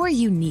 You are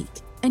unique,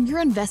 and your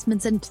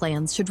investments and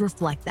plans should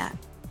reflect that.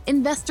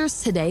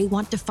 Investors today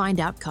want defined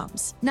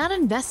outcomes, not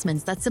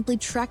investments that simply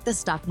track the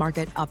stock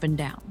market up and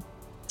down.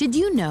 Did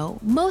you know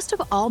most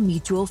of all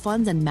mutual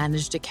funds and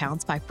managed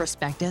accounts by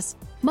prospectus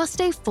must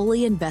stay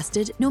fully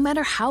invested no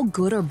matter how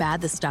good or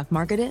bad the stock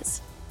market is?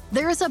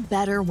 There is a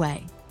better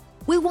way.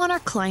 We want our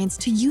clients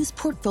to use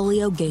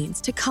portfolio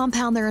gains to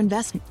compound their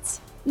investments,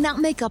 not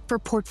make up for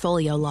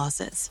portfolio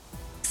losses.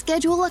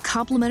 Schedule a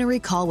complimentary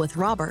call with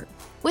Robert.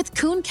 With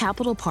Kuhn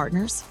Capital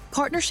Partners,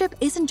 partnership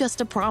isn't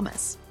just a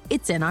promise.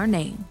 It's in our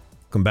name.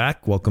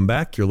 Welcome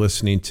back. You're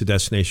listening to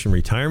Destination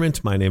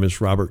Retirement. My name is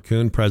Robert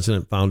Kuhn,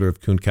 president, founder of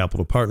Kuhn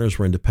Capital Partners.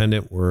 We're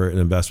independent. We're an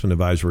investment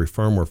advisory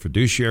firm. We're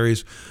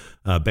fiduciaries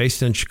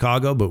based in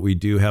Chicago, but we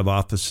do have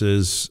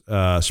offices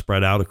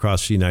spread out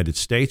across the United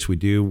States. We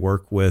do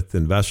work with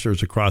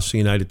investors across the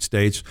United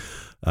States.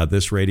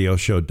 This radio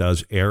show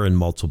does air in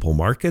multiple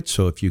markets.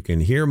 So if you can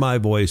hear my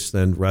voice,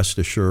 then rest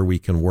assured we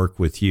can work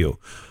with you.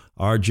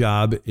 Our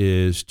job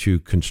is to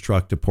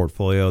construct a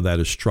portfolio that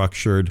is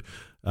structured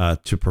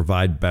to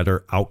provide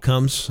better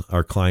outcomes.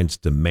 Our clients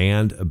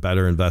demand a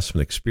better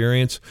investment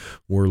experience.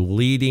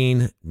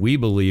 We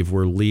believe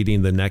we're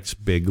leading the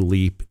next big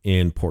leap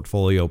in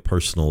portfolio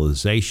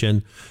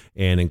personalization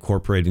and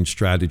incorporating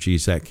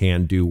strategies that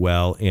can do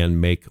well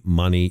and make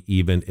money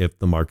even if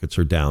the markets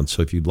are down.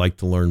 So if you'd like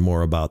to learn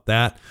more about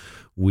that,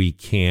 we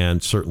can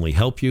certainly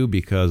help you,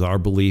 because our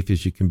belief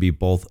is you can be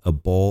both a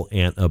bull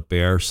and a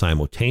bear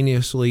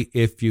simultaneously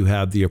if you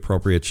have the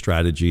appropriate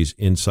strategies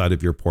inside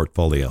of your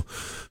portfolio.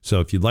 So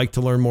if you'd like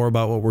to learn more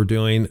about what we're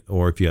doing,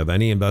 or if you have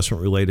any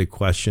investment related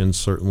questions,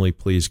 certainly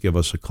please give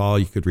us a call.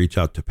 You could reach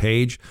out to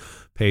Paige.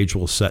 Paige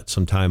will set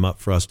some time up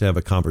for us to have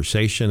a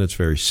conversation. It's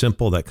very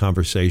simple. That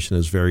conversation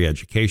is very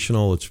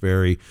educational. It's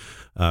very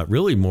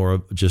really more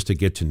of just a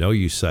get to know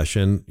you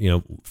session,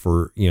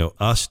 for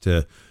us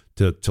to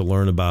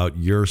learn about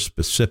your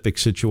specific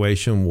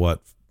situation,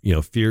 what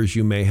fears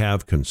you may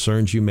have,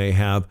 concerns you may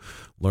have,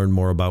 learn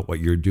more about what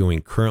you're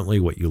doing currently,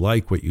 what you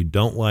like, what you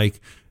don't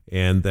like,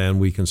 and then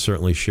we can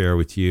certainly share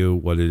with you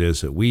what it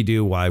is that we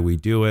do, why we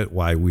do it,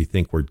 why we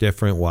think we're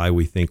different, why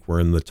we think we're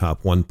in the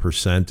top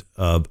 1%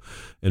 of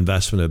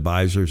investment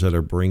advisors that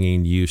are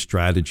bringing you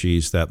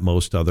strategies that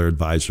most other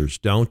advisors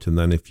don't. And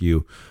then if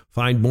you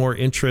find more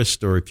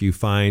interest, or if you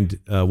find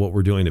what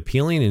we're doing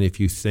appealing, and if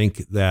you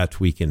think that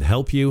we can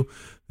help you,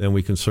 then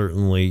we can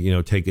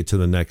certainly, take it to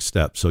the next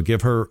step. So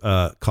give her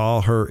a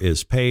call. Her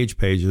is Paige.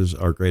 Paige is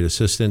our great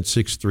assistant,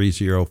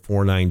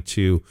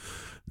 630-492-1912,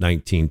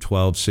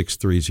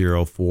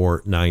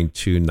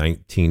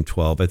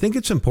 630-492-1912. I think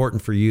it's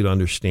important for you to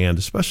understand,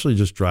 especially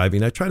just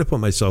driving. I try to put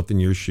myself in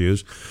your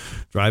shoes.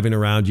 Driving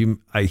around,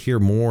 I hear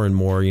more and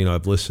more,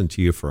 I've listened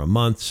to you for a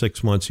month,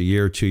 6 months, a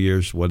year, 2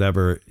 years,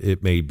 whatever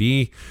it may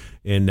be.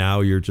 And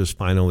now you're just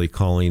finally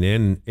calling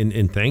in,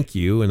 and thank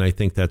you. And I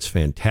think that's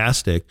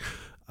fantastic.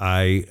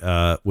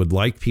 I would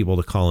like people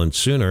to call in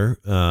sooner,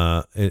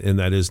 and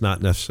that is not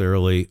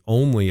necessarily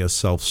only a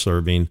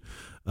self-serving,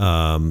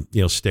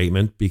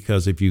 statement,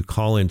 because if you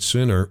call in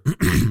sooner,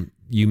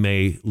 you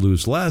may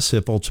lose less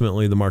if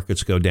ultimately the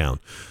markets go down.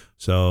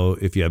 So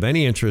if you have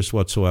any interest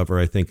whatsoever,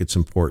 I think it's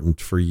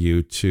important for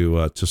you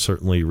to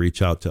certainly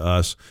reach out to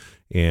us,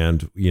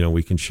 and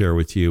we can share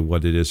with you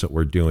what it is that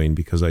we're doing,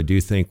 because I do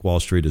think Wall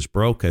Street is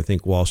broke. I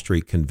think Wall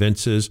Street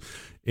convinces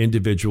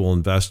individual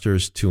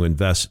investors to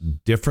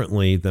invest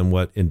differently than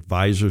what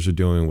advisors are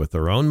doing with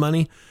their own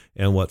money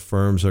and what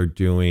firms are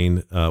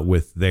doing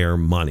with their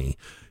money.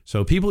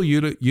 So people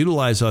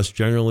utilize us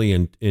generally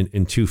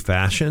in two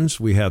fashions.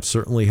 We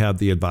certainly have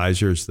the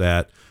advisors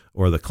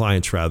or the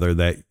clients rather,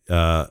 that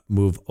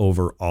move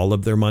over all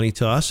of their money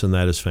to us, and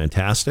that is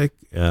fantastic.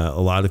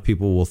 A lot of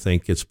people will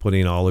think it's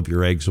putting all of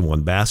your eggs in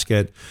one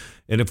basket.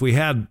 And if we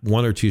had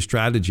one or two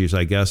strategies,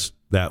 I guess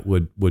that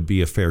would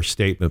be a fair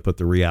statement. But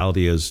the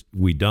reality is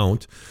we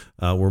don't.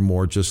 We're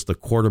more just the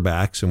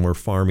quarterbacks, and we're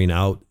farming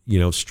out,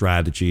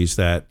 strategies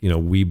that,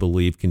 we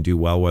believe can do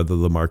well, whether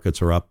the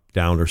markets are up,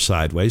 down, or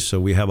sideways.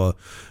 So we have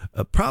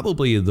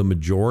probably the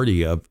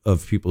majority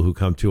of people who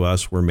come to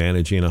us, we're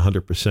managing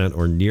 100%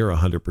 or near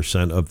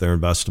 100% of their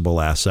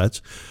investable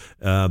assets.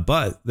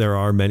 But there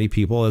are many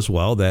people as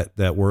well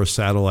that we're a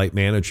satellite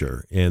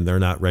manager, and they're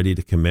not ready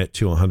to commit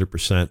to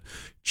 100%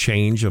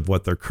 change of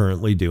what they're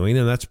currently doing.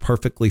 And that's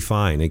perfectly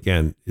fine.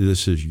 Again,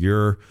 this is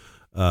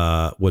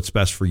what's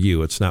best for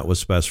you. It's not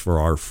what's best for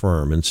our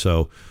firm. And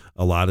so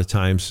a lot of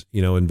times,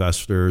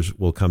 investors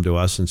will come to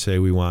us and say,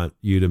 we want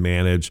you to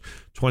manage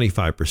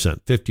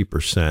 25%,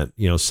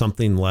 50%,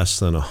 something less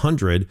than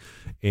 100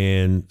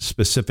 in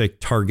specific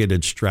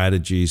targeted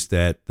strategies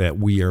that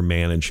we are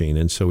managing.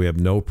 And so we have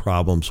no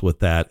problems with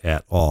that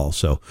at all.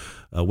 So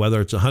whether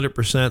it's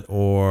 100%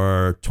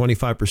 or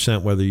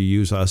 25%, whether you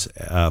use us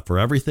for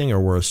everything or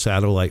we're a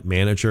satellite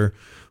manager,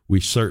 we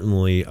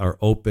certainly are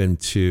open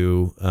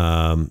to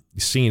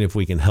seeing if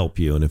we can help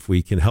you. And if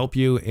we can help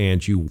you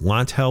and you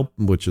want help,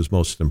 which is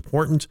most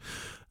important,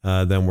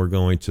 then we're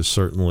going to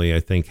certainly,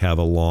 I think, have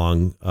a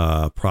long,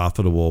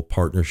 profitable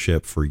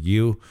partnership for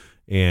you.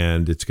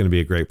 And it's going to be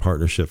a great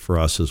partnership for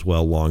us as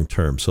well long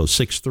term. So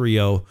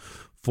 630-492-1912,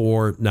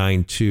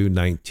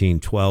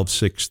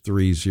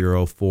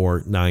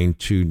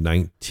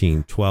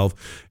 630-492-1912.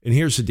 And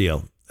here's the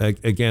deal.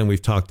 Again,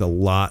 we've talked a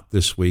lot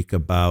this week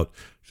about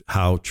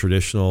how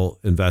traditional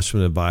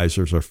investment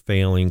advisors are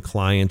failing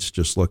clients.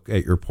 Just look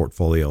at your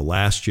portfolio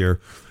last year.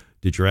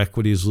 Did your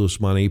equities lose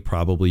money?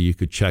 Probably you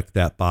could check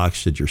that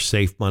box. Did your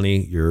safe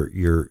money,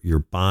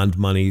 your bond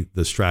money,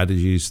 the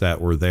strategies that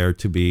were there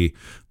to be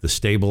the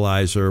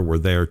stabilizer, were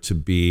there to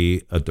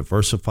be a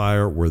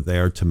diversifier, were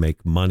there to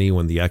make money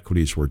when the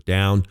equities were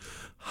down?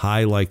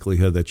 High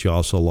likelihood that you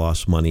also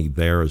lost money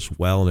there as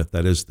well. And if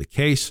that is the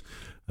case,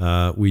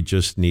 We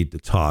just need to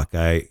talk.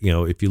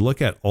 If you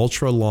look at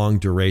ultra long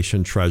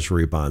duration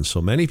treasury bonds,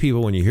 so many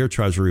people, when you hear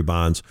treasury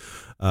bonds,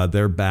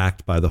 they're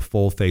backed by the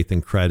full faith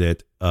and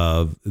credit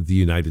of the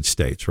United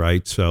States,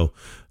 right? So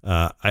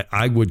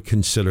I would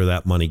consider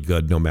that money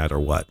good no matter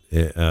what.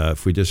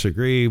 If we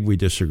disagree, we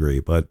disagree.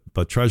 But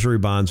treasury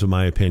bonds, in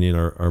my opinion,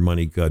 are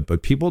money good.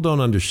 But people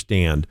don't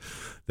understand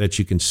that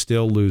you can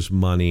still lose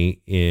money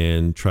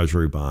in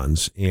treasury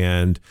bonds.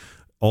 And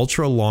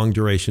ultra long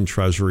duration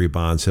treasury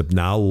bonds have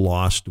now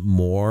lost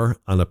more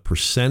on a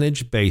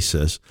percentage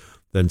basis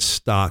than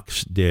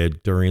stocks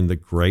did during the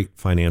great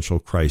financial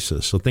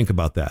crisis. So think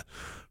about that.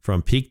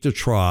 From peak to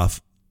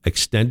trough,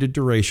 extended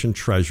duration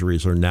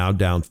treasuries are now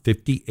down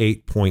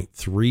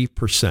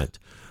 58.3%.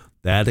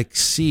 That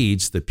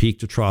exceeds the peak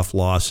to trough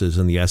losses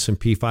in the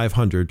S&P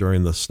 500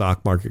 during the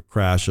stock market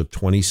crash of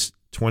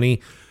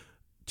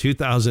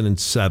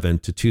 2007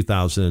 to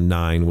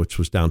 2009, which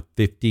was down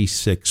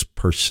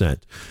 56%.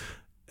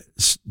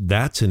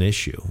 That's an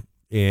issue.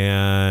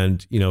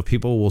 And,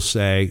 people will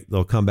say,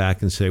 they'll come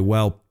back and say,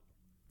 well,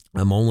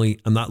 I'm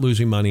not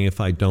losing money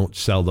if I don't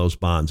sell those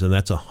bonds. And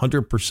that's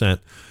 100%.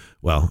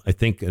 Well, I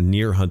think a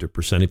near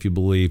 100% if you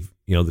believe,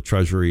 the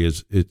Treasury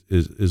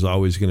is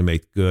always going to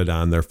make good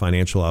on their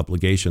financial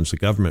obligations, the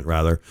government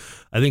rather.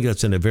 I think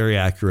that's a very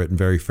accurate and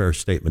very fair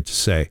statement to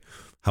say.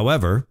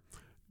 However,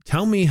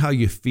 tell me how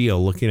you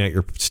feel looking at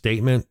your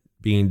statement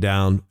being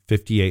down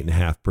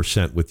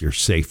 58.5% with your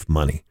safe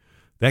money.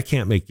 That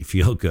can't make you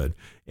feel good.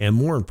 And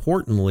more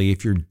importantly,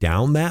 if you're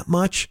down that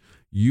much,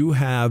 you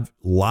have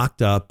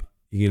locked up,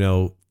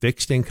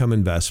 fixed income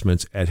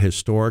investments at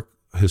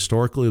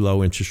historically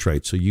low interest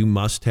rates. So you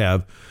must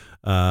have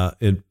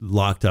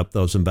locked up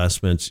those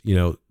investments,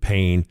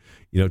 paying,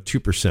 2%,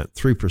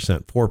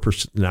 3%,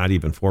 4%, not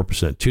even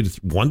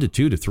 4%, 1 to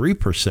 2 to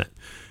 3%.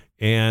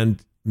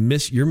 And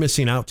you're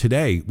missing out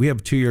today. We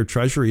have 2-year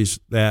treasuries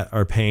that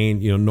are paying,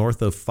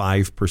 north of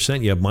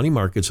 5%. You have money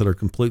markets that are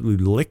completely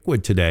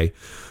liquid today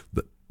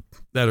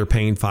that are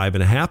paying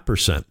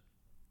 5.5%.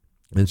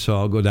 And so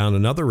I'll go down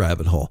another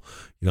rabbit hole.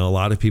 A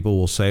lot of people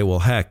will say, well,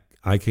 heck,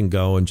 I can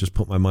go and just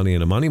put my money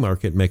in a money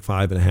market and make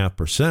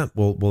 5.5%.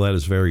 Well, that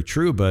is very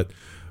true. But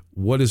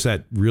what is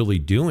that really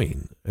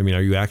doing? I mean,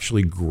 are you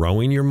actually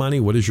growing your money?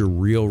 What is your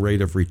real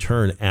rate of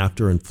return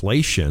after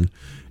inflation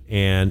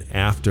and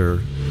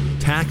after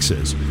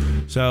taxes?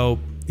 So,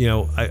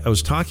 I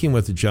was talking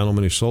with a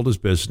gentleman who sold his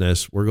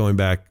business. We're going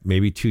back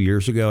maybe 2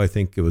 years ago. I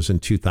think it was in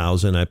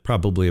 2000. I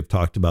probably have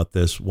talked about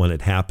this when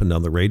it happened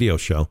on the radio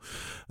show.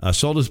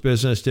 Sold his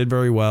business, did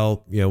very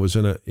well. Was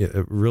in a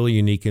really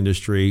unique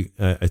industry.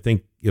 I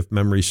think if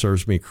memory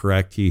serves me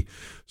correct, he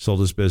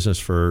sold his business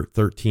for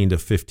 $13 to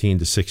 $15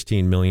 to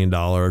 $16 million,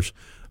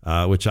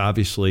 which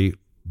obviously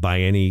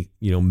by any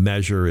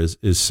measure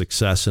is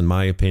success in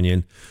my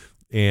opinion.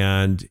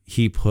 And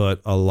he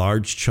put a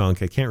large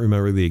chunk, I can't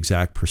remember the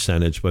exact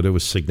percentage, but it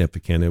was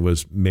significant. It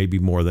was maybe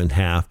more than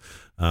half,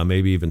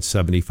 maybe even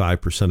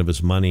 75% of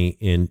his money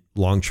in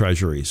long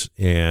treasuries.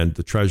 And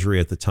the treasury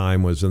at the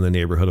time was in the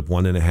neighborhood of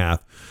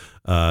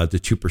 1.5%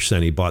 to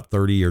 2%. He bought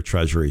 30-year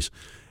treasuries.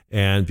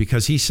 And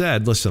because he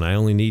said, listen, I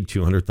only need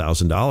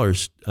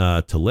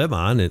 $200,000 to live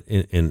on, and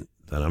then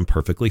I'm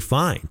perfectly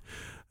fine.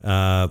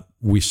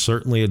 We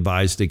certainly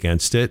advised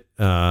against it.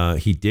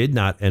 He did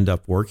not end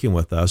up working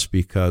with us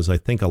because I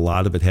think a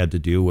lot of it had to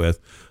do with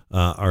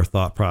our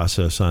thought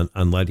process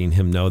on letting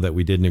him know that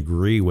we didn't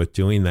agree with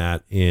doing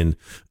that in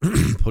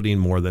putting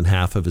more than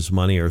half of his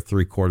money or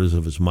 3/4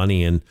 of his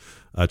money in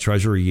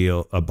treasury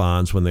yield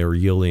bonds when they were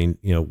yielding,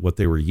 what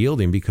they were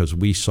yielding, because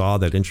we saw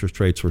that interest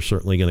rates were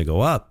certainly going to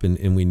go up,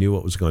 and we knew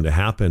what was going to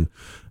happen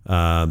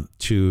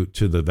to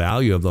the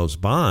value of those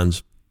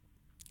bonds.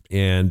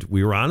 And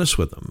we were honest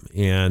with them.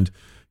 And,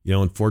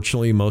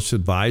 unfortunately, most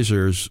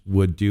advisors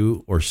would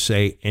do or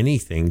say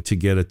anything to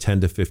get a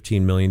 $10 to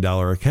 $15 million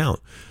account.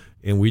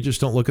 And we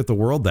just don't look at the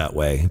world that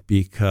way,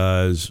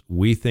 because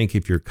we think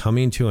if you're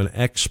coming to an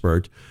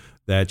expert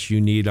that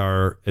you need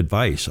our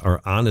advice,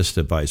 our honest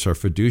advice, our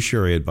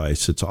fiduciary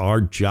advice. It's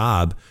our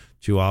job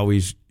to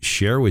always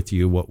share with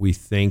you what we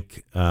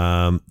think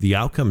the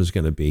outcome is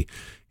going to be.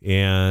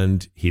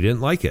 And he didn't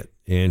like it.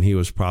 And he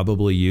was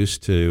probably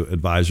used to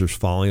advisors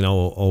falling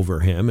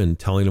over him and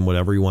telling him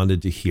whatever he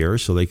wanted to hear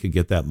so they could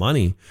get that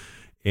money.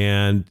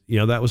 And,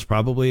 that was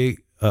probably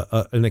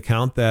an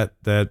account that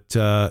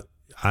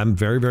I'm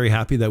very, very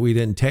happy that we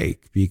didn't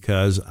take,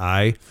 because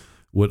I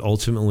would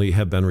ultimately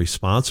have been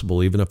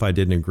responsible, even if I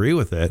didn't agree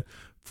with it,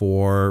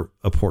 for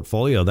a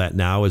portfolio that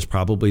now is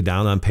probably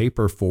down on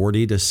paper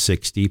 40 to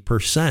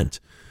 60%.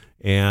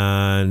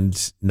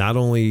 And not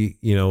only,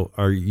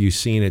 are you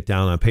seeing it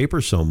down on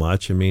paper so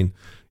much, I mean,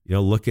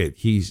 look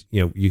at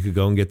you could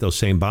go and get those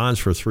same bonds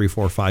for 3,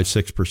 4, 5,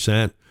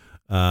 6%,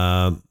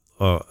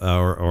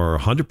 or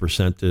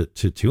 100%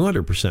 to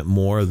 200%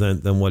 more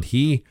than what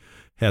he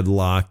had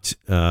locked,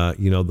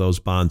 those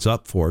bonds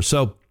up for.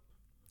 So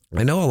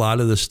I know a lot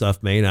of this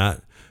stuff may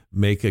not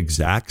make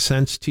exact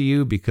sense to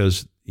you,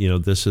 because,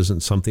 this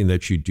isn't something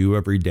that you do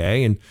every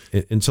day.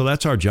 And so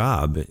that's our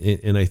job.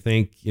 And I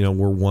think,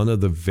 we're one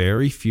of the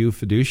very few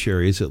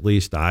fiduciaries, at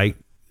least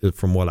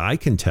from what I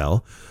can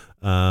tell,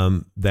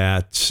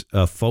 that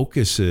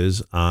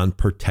focuses on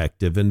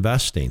protective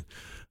investing.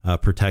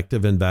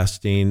 Protective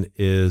investing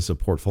is a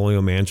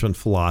portfolio management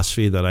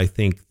philosophy that I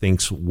think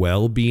thinks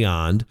well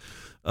beyond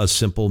a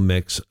simple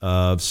mix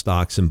of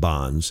stocks and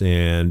bonds.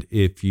 And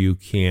if you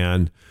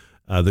can,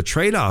 the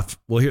trade-off,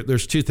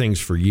 there's two things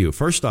for you.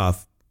 First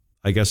off,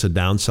 I guess a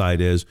downside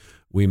is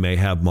we may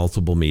have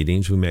multiple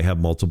meetings. We may have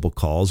multiple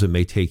calls. It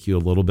may take you a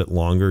little bit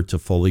longer to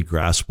fully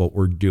grasp what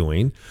we're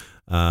doing.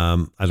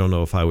 I don't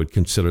know if I would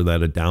consider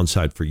that a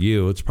downside for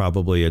you. It's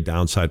probably a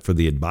downside for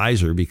the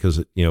advisor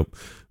because,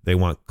 they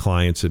want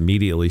clients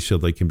immediately so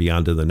they can be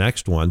on to the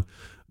next one.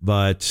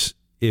 But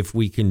if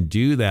we can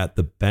do that,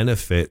 the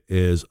benefit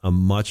is a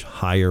much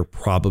higher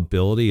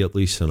probability, at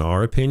least in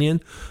our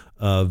opinion,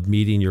 of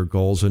meeting your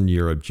goals and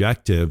your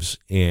objectives,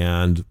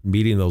 and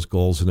meeting those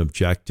goals and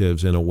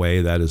objectives in a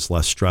way that is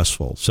less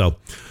stressful. So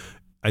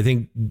I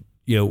think,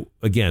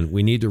 again,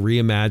 we need to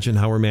reimagine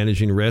how we're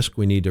managing risk.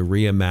 We need to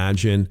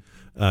reimagine,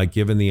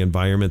 given the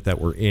environment that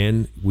we're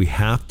in, we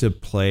have to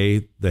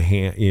play the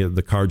hand,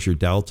 the cards you're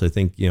dealt. I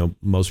think,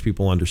 most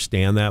people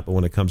understand that, but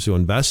when it comes to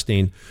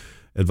investing,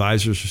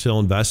 advisors are still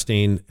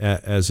investing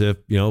as if,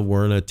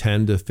 we're in a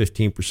 10 to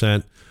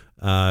 15%,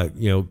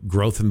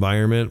 growth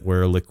environment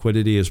where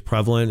liquidity is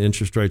prevalent,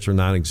 interest rates are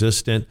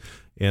non-existent.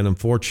 And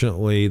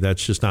unfortunately,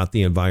 that's just not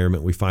the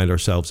environment we find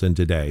ourselves in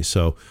today.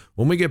 So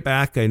when we get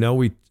back, I know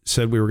we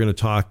said we were going to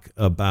talk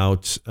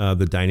about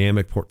the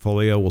dynamic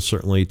portfolio. We'll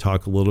certainly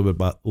talk a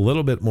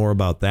little bit more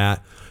about that.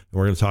 And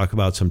we're going to talk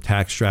about some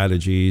tax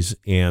strategies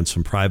and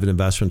some private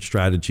investment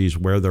strategies,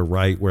 where they're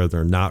right, where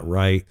they're not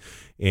right,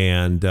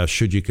 and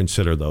should you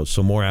consider those.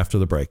 So more after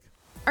the break.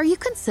 Are you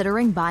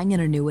considering buying an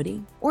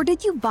annuity? Or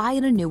did you buy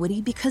an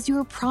annuity because you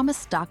were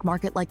promised stock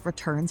market-like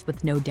returns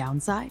with no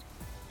downside?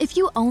 If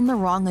you own the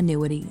wrong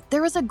annuity,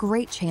 there is a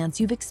great chance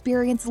you've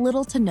experienced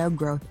little to no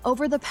growth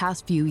over the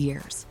past few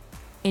years.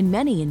 In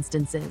many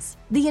instances,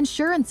 the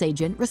insurance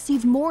agent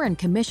received more in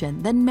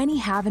commission than many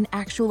have in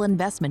actual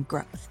investment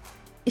growth.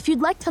 If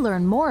you'd like to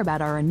learn more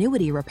about our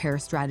annuity repair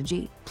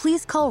strategy,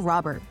 please call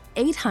Robert,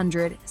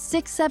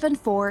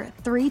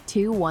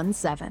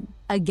 800-674-3217.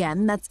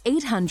 Again, that's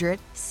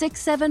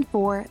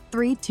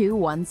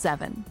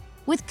 800-674-3217.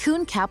 With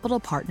Kuhn Capital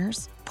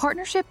Partners,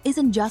 partnership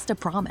isn't just a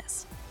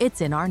promise,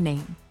 it's in our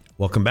name.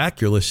 Welcome back.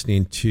 You're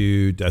listening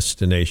to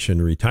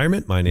Destination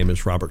Retirement. My name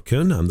is Robert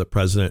Kuhn. I'm the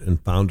president and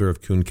founder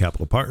of Kuhn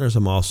Capital Partners.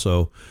 I'm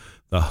also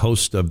the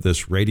host of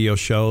this radio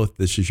show. If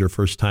this is your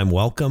first time,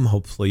 welcome.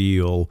 Hopefully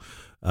you'll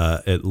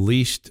at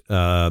least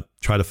try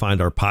to find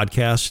our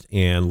podcast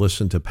and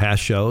listen to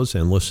past shows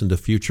and listen to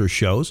future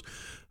shows.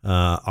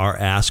 Our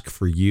ask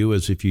for you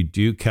is, if you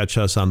do catch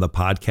us on the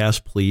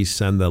podcast, please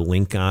send the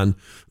link on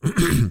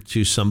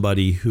to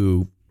somebody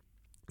who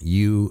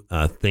you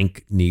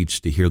think needs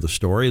to hear the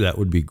story. That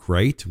would be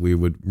great. We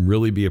would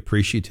really be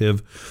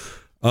appreciative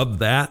of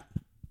that.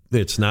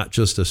 It's not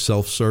just a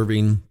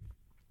self-serving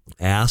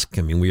ask.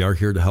 I mean, we are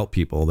here to help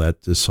people.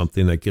 That is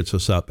something that gets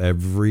us up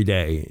every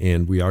day,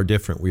 and we are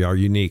different. We are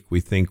unique. We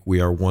think we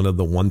are one of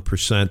the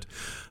 1%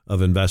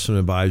 of investment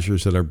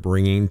advisors that are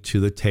bringing to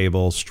the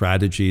table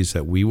strategies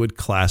that we would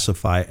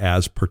classify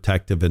as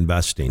protective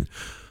investing.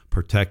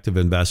 Protective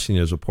investing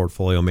is a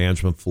portfolio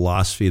management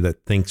philosophy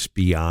that thinks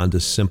beyond a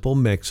simple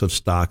mix of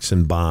stocks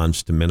and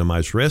bonds to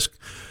minimize risk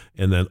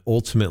and then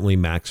ultimately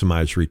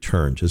maximize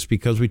return. Just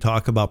because we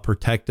talk about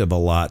protective a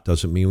lot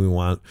doesn't mean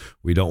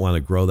we don't want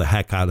to grow the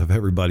heck out of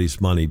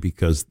everybody's money,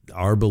 because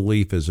our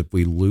belief is if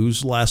we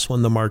lose less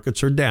when the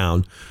markets are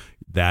down,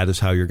 that is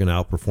how you're going to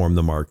outperform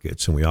the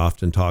markets. And we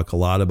often talk a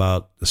lot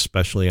about,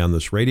 especially on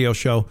this radio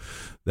show,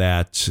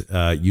 that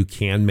you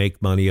can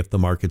make money if the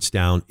market's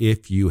down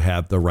if you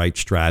have the right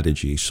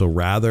strategy. So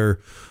rather,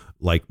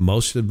 like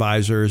most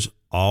advisors,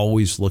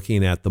 always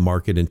looking at the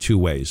market in two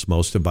ways.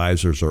 Most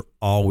advisors are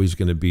always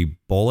going to be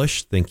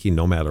bullish, thinking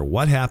no matter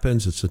what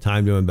happens, it's the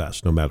time to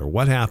invest. No matter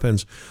what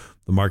happens,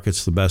 the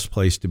market's the best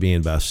place to be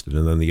invested.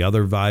 And then the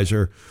other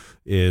advisor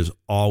is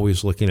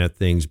always looking at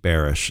things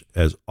bearish,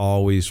 as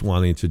always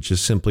wanting to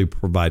just simply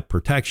provide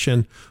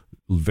protection,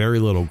 very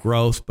little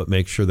growth, but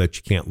make sure that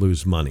you can't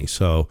lose money.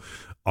 So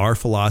our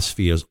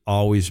philosophy has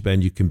always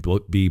been you can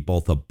be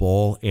both a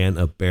bull and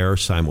a bear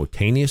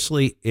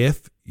simultaneously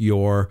if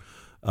your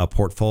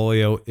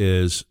portfolio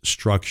is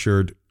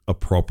structured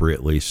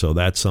appropriately. So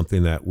that's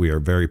something that we are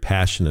very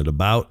passionate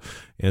about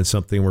and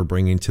something we're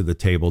bringing to the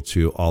table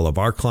to all of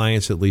our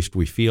clients. At least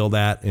we feel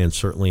that, and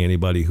certainly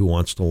anybody who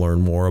wants to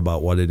learn more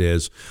about what it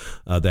is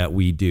that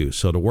we do.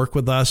 So to work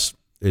with us,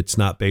 it's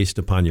not based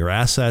upon your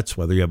assets,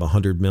 whether you have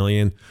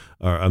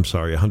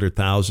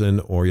 100,000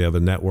 or you have a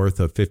net worth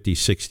of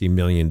 $50-60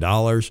 million.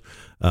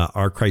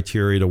 Our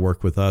criteria to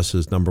work with us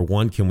is, number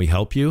one, can we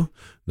help you?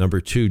 Number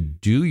 2,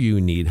 do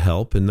you need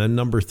help? And then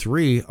number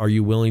 3, are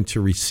you willing to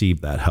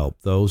receive that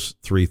help? Those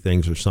 3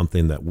 things are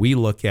something that we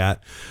look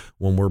at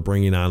when we're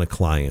bringing on a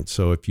client.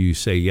 So if you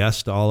say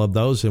yes to all of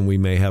those, and we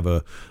may have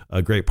a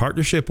great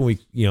partnership, and we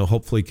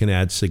hopefully can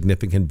add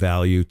significant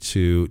value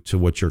to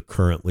what you're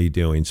currently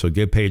doing. So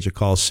give Paige a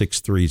call,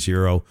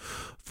 630-492-1912,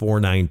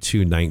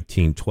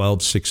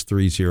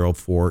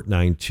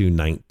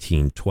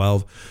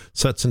 630-492-1912.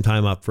 Set some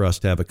time up for us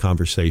to have a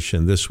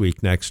conversation this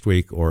week, next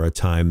week, or a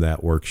time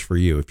that works for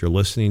you. If you're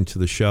listening to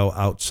the show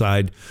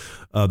outside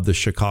of the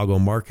Chicago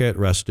market,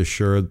 rest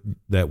assured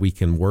that we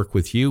can work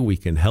with you. We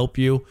can help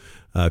you.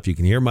 If you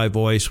can hear my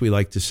voice, we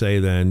like to say,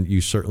 then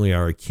you certainly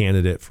are a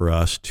candidate for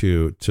us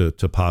to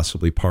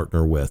possibly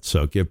partner with.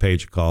 So give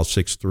Paige a call,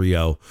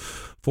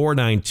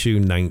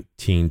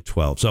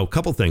 630-492-1912. So a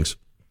couple things.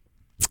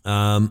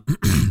 Saw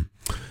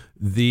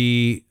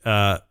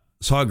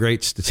a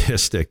great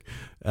statistic.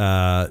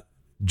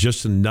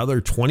 Just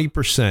another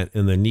 20%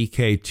 in the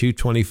Nikkei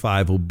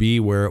 225 will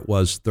be where it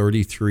was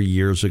 33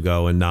 years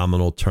ago in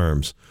nominal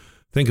terms.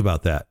 Think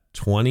about that.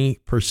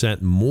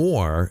 20%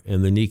 more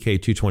in the Nikkei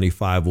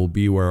 225 will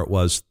be where it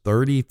was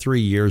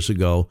 33 years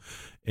ago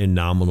in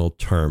nominal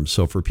terms.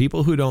 So for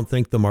people who don't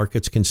think the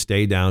markets can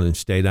stay down and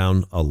stay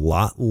down a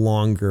lot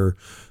longer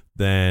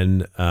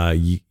than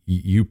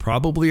you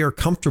probably are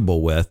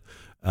comfortable with,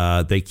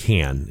 they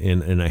can.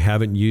 And I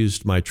haven't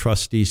used my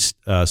trusty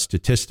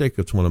statistic.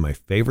 It's one of my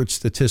favorite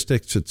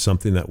statistics. It's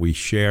something that we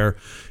share,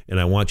 and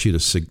I want you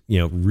to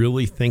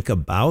really think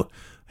about.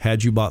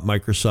 Had you bought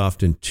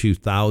Microsoft in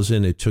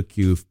 2000, it took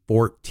you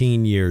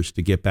 14 years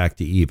to get back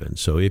to even.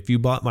 So if you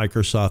bought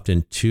Microsoft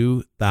in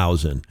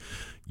 2000,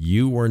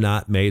 you were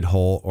not made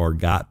whole or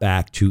got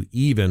back to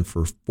even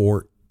for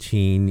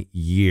 14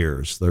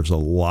 years. There's a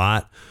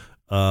lot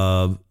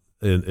of,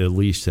 at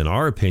least in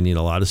our opinion,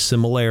 a lot of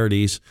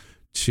similarities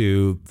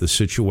to the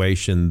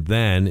situation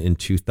then in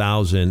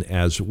 2000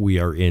 as we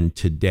are in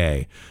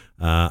today.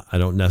 I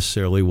don't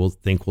necessarily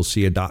think we'll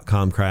see a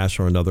dot-com crash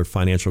or another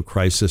financial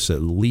crisis,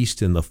 at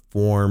least in the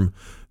form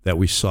that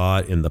we saw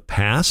it in the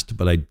past.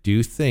 But I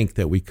do think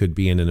that we could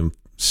be in a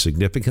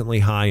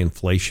significantly high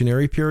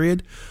inflationary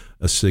period,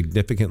 a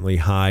significantly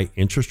high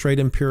interest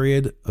rate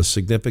period, a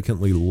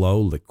significantly low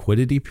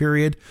liquidity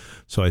period.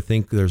 So I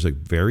think there's a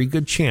very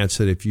good chance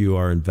that if you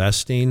are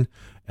investing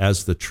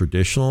as the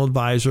traditional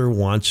advisor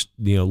wants,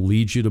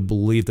 leads you to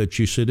believe that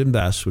you should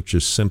invest, which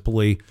is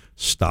simply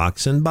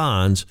stocks and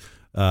bonds,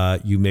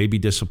 you may be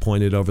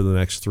disappointed over the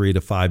next 3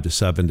 to 5 to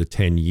 7 to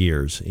 10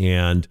 years.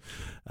 And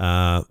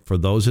for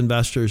those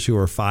investors who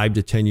are 5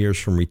 to 10 years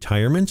from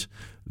retirement,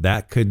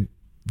 that could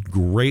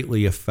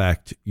greatly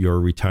affect your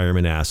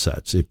retirement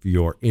assets. If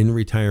you're in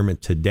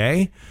retirement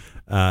today,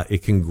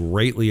 it can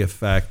greatly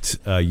affect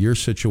your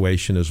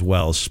situation as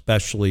well,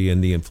 especially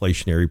in the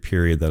inflationary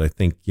period that I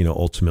think,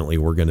 ultimately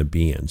we're going to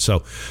be in.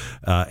 So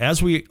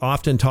as we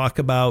often talk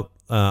about,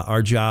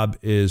 our job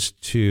is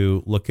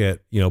to look at,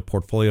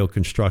 portfolio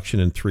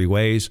construction in 3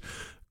 ways.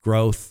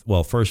 Growth,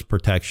 first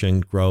protection,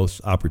 growth,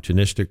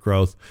 opportunistic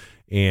growth.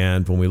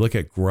 And when we look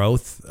at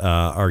growth,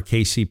 our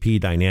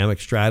KCP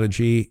dynamic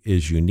strategy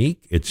is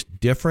unique. It's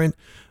different.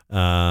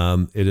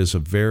 It is a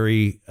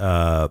very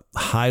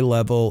high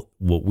level,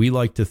 what we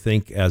like to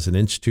think as an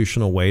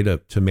institutional way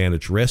to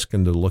manage risk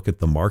and to look at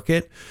the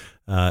market.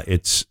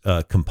 It's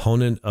a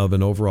component of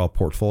an overall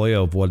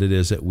portfolio of what it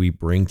is that we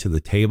bring to the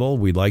table.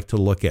 We like to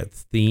look at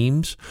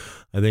themes.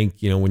 I think,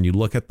 when you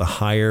look at the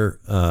higher,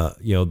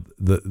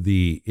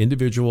 the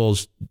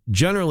individuals,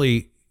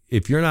 generally,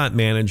 if you're not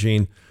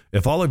managing,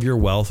 if all of your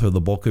wealth or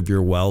the bulk of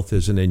your wealth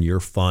isn't in your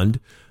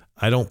fund,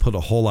 I don't put a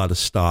whole lot of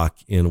stock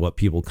in what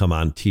people come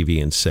on TV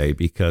and say,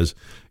 because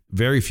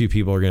very few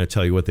people are going to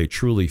tell you what they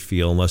truly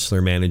feel unless they're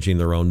managing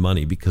their own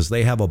money, because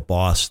they have a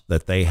boss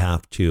that they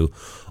have to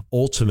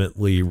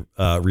ultimately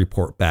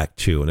report back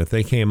to. And if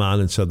they came on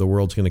and said the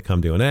world's going to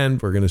come to an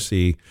end, we're going to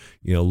see,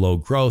 low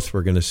growth,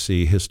 we're going to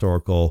see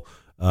historical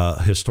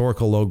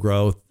low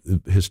growth,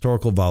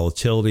 historical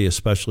volatility,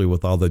 especially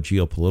with all the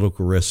geopolitical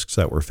risks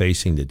that we're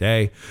facing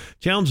today.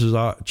 Chances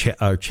are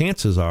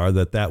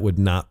that would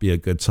not be a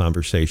good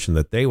conversation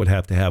that they would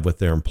have to have with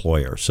their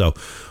employer. So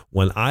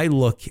when I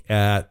look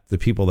at the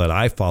people that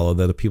I follow,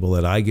 that the people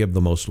that I give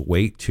the most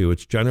weight to,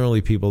 it's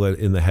generally people that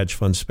in the hedge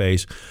fund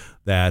space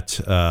that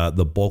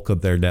the bulk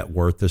of their net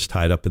worth is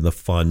tied up in the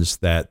funds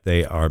that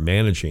they are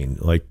managing.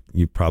 Like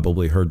you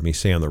probably heard me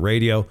say on the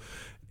radio,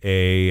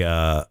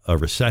 a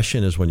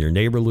recession is when your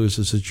neighbor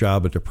loses his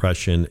job. A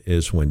depression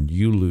is when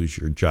you lose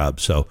your job.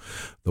 So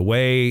the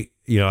way,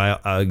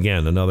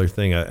 again, another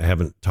thing I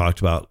haven't talked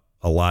about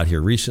a lot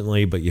here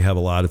recently, but you have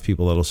a lot of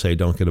people that'll say,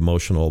 don't get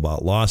emotional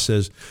about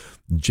losses.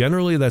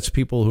 Generally, that's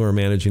people who are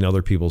managing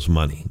other people's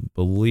money.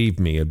 Believe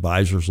me,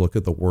 advisors look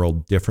at the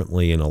world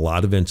differently in a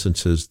lot of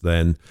instances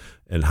than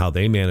and how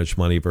they manage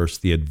money versus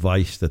the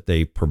advice that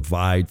they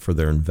provide for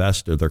their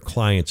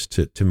clients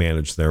to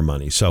manage their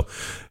money. So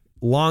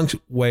long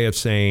way of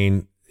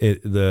saying,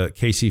 the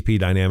KCP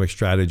dynamic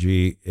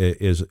strategy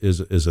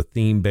is a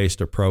theme-based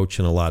approach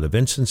in a lot of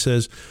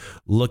instances,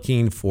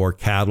 looking for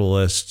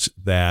catalysts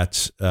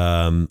that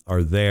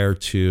are there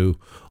to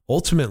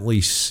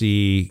ultimately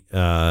see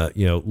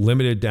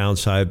limited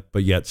downside,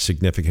 but yet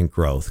significant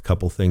growth. A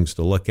couple things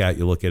to look at.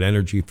 You look at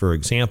energy, for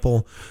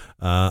example.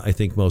 I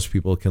think most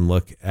people can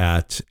look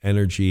at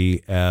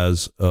energy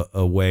as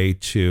a way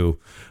to,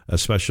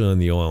 especially in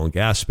the oil and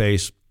gas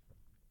space,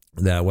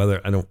 that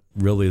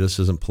this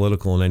isn't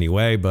political in any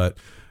way, but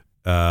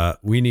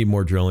we need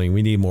more drilling.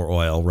 We need more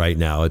oil right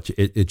now.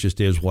 It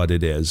just is what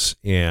it is.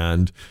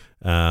 And,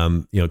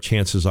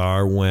 chances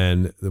are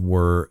when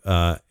we're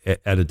at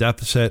a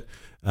deficit,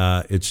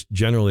 it's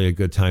generally a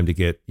good time to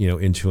get,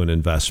 into an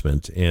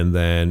investment. And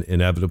then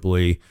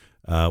inevitably,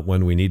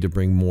 when we need to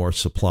bring more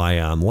supply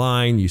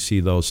online, you see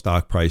those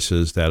stock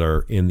prices that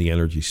are in the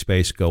energy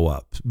space go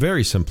up.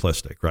 Very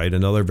simplistic, right?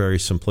 Another very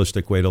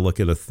simplistic way to look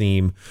at a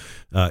theme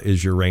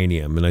is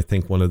uranium. And I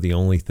think one of the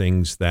only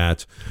things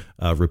that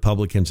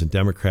Republicans and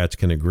Democrats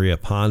can agree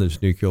upon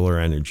is nuclear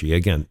energy.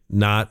 Again,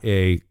 not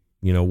a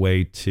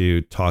way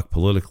to talk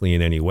politically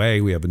in any way.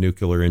 We have a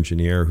nuclear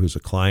engineer who's a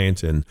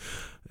client, and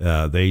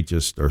they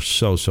just are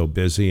so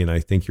busy. And I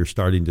think you're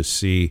starting to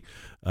see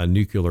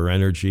nuclear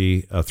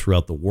energy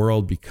throughout the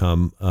world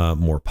become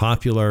more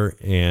popular.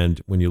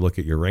 And when you look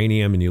at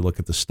uranium and you look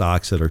at the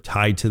stocks that are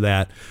tied to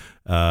that,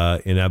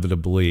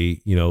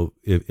 inevitably,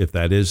 if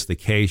that is the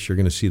case, you're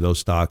going to see those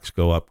stocks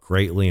go up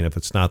greatly. And if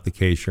it's not the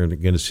case, you're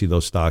going to see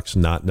those stocks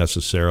not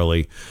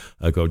necessarily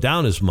go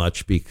down as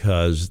much,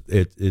 because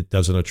it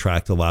doesn't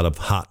attract a lot of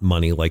hot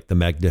money like the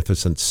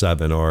Magnificent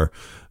Seven or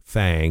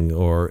FANG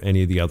or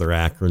any of the other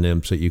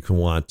acronyms that you can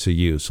want to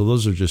use. So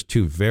those are just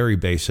two very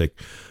basic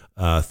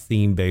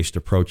theme-based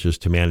approaches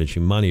to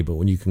managing money. But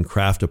when you can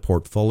craft a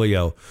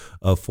portfolio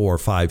of 4,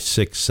 5,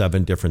 6,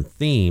 7 different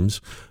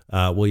themes,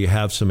 you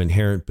have some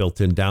inherent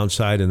built-in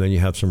downside, and then you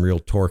have some real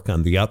torque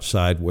on the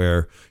upside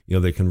where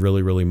they can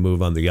really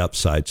move on the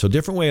upside. So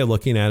different way of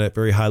looking at it,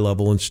 very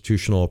high-level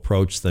institutional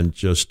approach than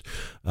just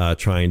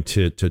trying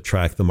to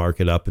track the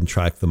market up and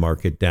track the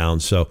market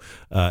down. So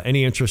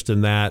any interest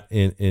in that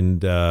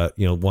and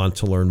want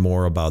to learn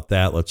more about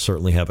that, let's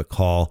certainly have a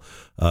call.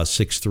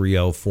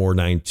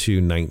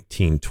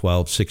 630-492-1912,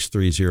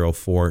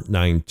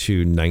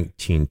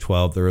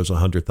 630-492-1912. There is a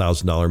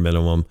 $100,000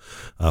 minimum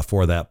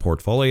for that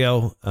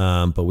portfolio,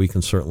 but we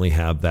can certainly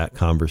have that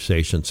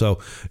conversation. So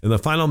in the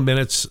final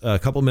minutes, a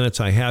couple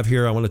minutes I have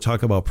here, I want to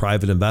talk about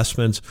private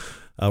investments.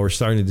 We're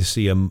starting to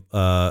see,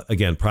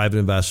 again, private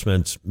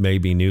investments may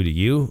be new to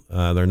you.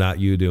 They're not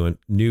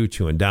new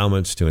to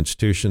endowments, to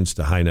institutions,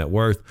 to high net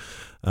worth.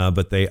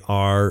 But they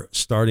are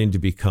starting to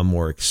become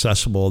more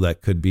accessible.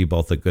 That could be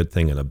both a good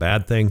thing and a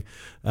bad thing.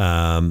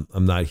 I'm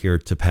not here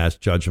to pass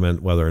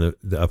judgment whether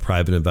a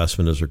private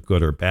investment is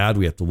good or bad.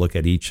 We have to look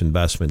at each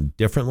investment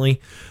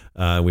differently.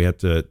 We have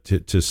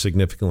to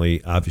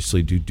significantly,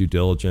 obviously, do due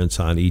diligence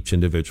on each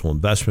individual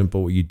investment. But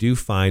what you do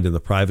find in the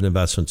private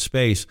investment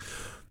space,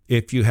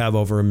 if you have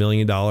over $1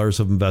 million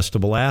of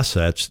investable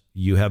assets,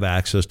 you have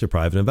access to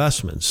private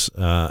investments.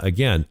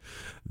 Again,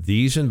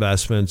 these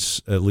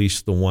investments, at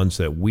least the ones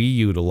that we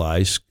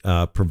utilize,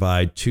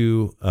 provide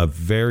two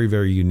very,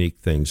 very unique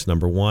things.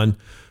 Number one,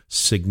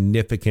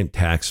 significant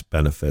tax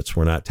benefits.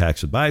 We're not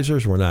tax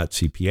advisors. We're not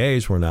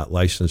CPAs. We're not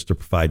licensed to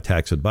provide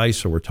tax advice.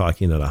 So we're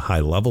talking at a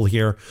high level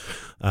here.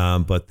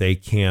 But they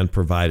can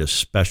provide,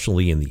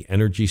 especially in the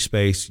energy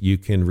space, you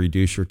can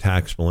reduce your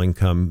taxable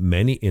income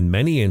in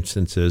many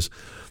instances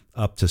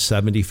up to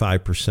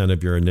 75%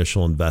 of your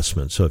initial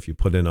investment. So if you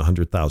put in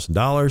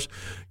 $100,000,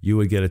 you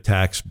would get a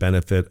tax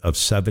benefit of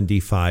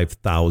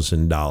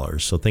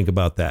 $75,000. So think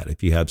about that.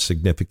 If you have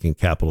significant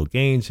capital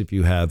gains, if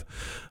you're a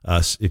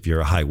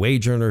high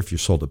wage earner, if you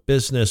sold a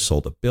business,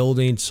 sold a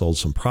building, sold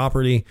some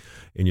property,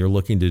 and you're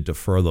looking to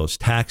defer those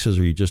taxes,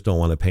 or you just don't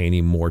want to pay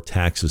any more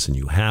taxes than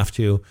you have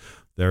to,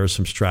 there are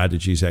some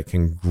strategies that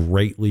can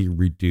greatly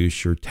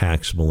reduce your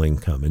taxable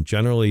income. And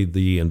generally,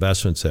 the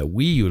investments that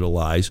we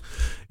utilize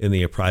in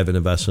the private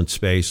investment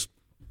space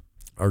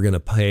are going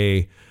to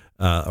pay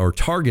or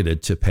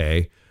targeted to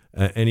pay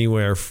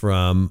anywhere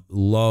from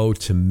low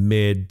to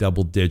mid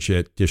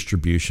double-digit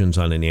distributions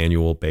on an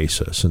annual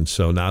basis. And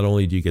so not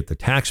only do you get the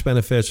tax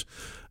benefits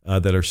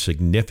that are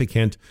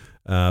significant,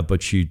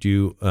 but you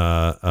do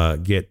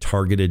get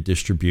targeted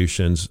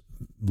distributions,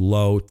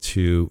 low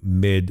to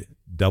mid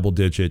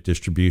double-digit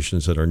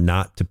distributions that are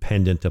not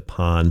dependent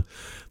upon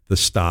the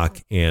stock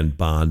and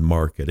bond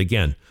market.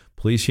 Again,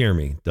 please hear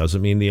me.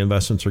 Doesn't mean the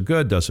investments are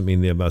good. Doesn't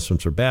mean the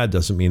investments are bad.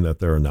 Doesn't mean that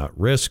there are not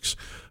risks.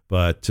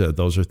 But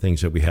those are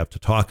things that we have to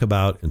talk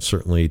about and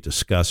certainly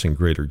discuss in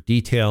greater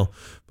detail.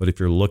 But if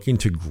you're looking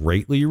to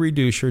greatly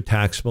reduce your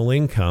taxable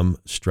income,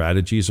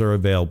 strategies are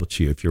available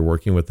to you. If you're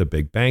working with a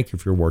big bank,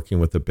 if you're working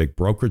with a big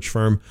brokerage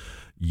firm,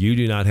 you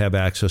do not have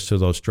access to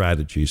those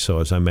strategies. So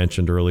as I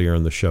mentioned earlier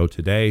in the show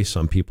today,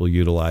 some people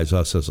utilize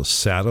us as a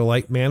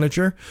satellite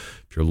manager.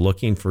 If you're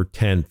looking for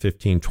 10,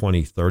 15,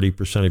 20,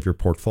 30% of your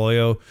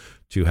portfolio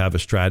to have a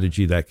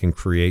strategy that can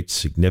create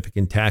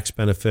significant tax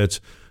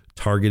benefits,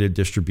 targeted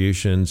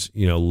distributions,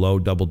 low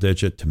double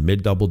digit to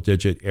mid double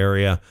digit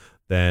area,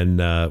 then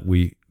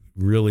we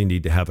really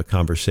need to have a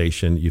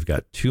conversation. You've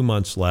got 2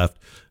 months left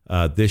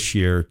this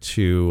year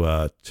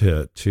to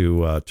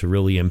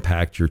really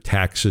impact your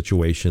tax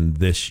situation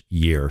this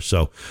year.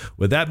 So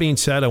with that being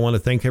said, I want to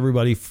thank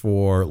everybody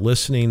for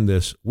listening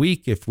this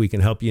week. If we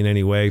can help you in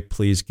any way,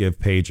 please give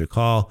Paige a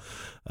call.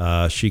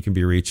 She can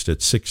be reached at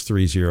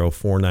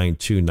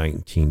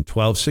 630-492-1912,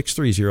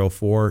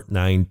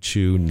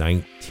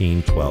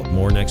 630-492-1912.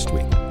 More next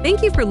week.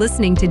 Thank you for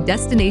listening to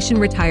Destination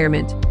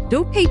Retirement.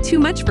 Don't pay too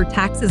much for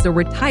taxes or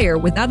retire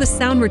without a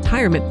sound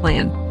retirement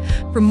plan.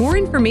 For more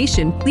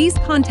information, please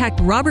contact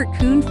Robert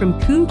Kuhn from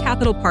Kuhn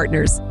Capital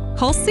Partners.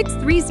 Call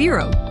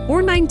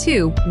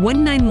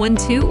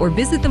 630-492-1912 or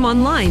visit them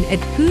online at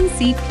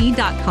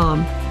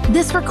kuhncp.com.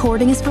 This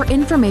recording is for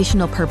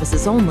informational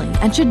purposes only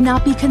and should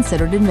not be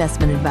considered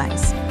investment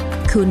advice.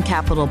 Kuhn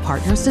Capital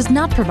Partners does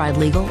not provide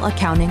legal,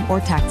 accounting, or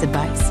tax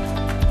advice.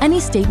 Any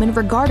statement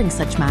regarding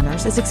such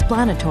matters is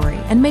explanatory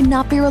and may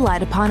not be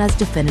relied upon as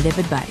definitive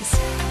advice.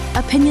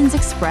 Opinions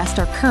expressed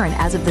are current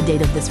as of the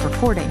date of this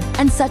recording,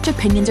 and such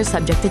opinions are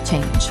subject to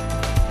change.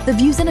 The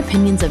views and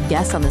opinions of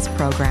guests on this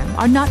program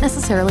are not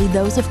necessarily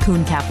those of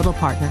Kuhn Capital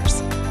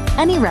Partners.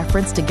 Any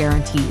reference to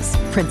guarantees,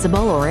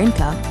 principal or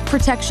income,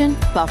 protection,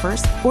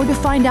 buffers, or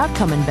defined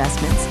outcome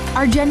investments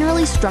are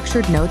generally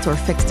structured notes or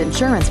fixed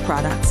insurance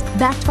products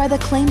backed by the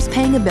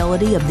claims-paying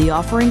ability of the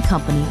offering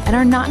company and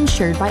are not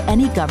insured by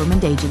any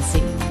government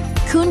agency.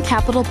 Kuhn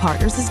Capital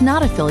Partners is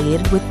not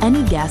affiliated with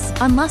any guests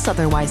unless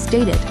otherwise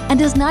stated and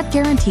does not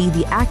guarantee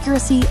the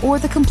accuracy or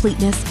the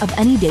completeness of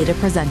any data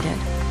presented.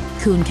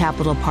 Kuhn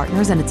Capital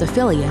Partners and its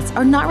affiliates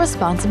are not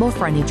responsible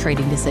for any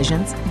trading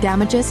decisions,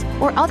 damages,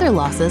 or other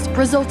losses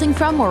resulting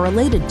from or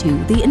related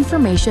to the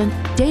information,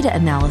 data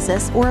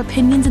analysis, or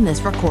opinions in this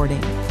recording.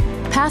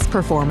 Past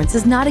performance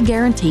is not a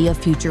guarantee of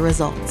future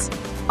results.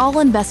 All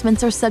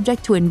investments are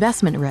subject to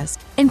investment risk,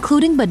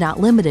 including but not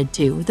limited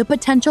to the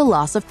potential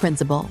loss of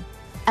principal.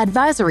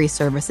 Advisory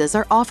services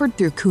are offered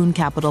through Kuhn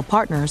Capital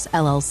Partners,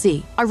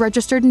 LLC, a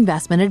registered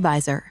investment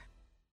advisor.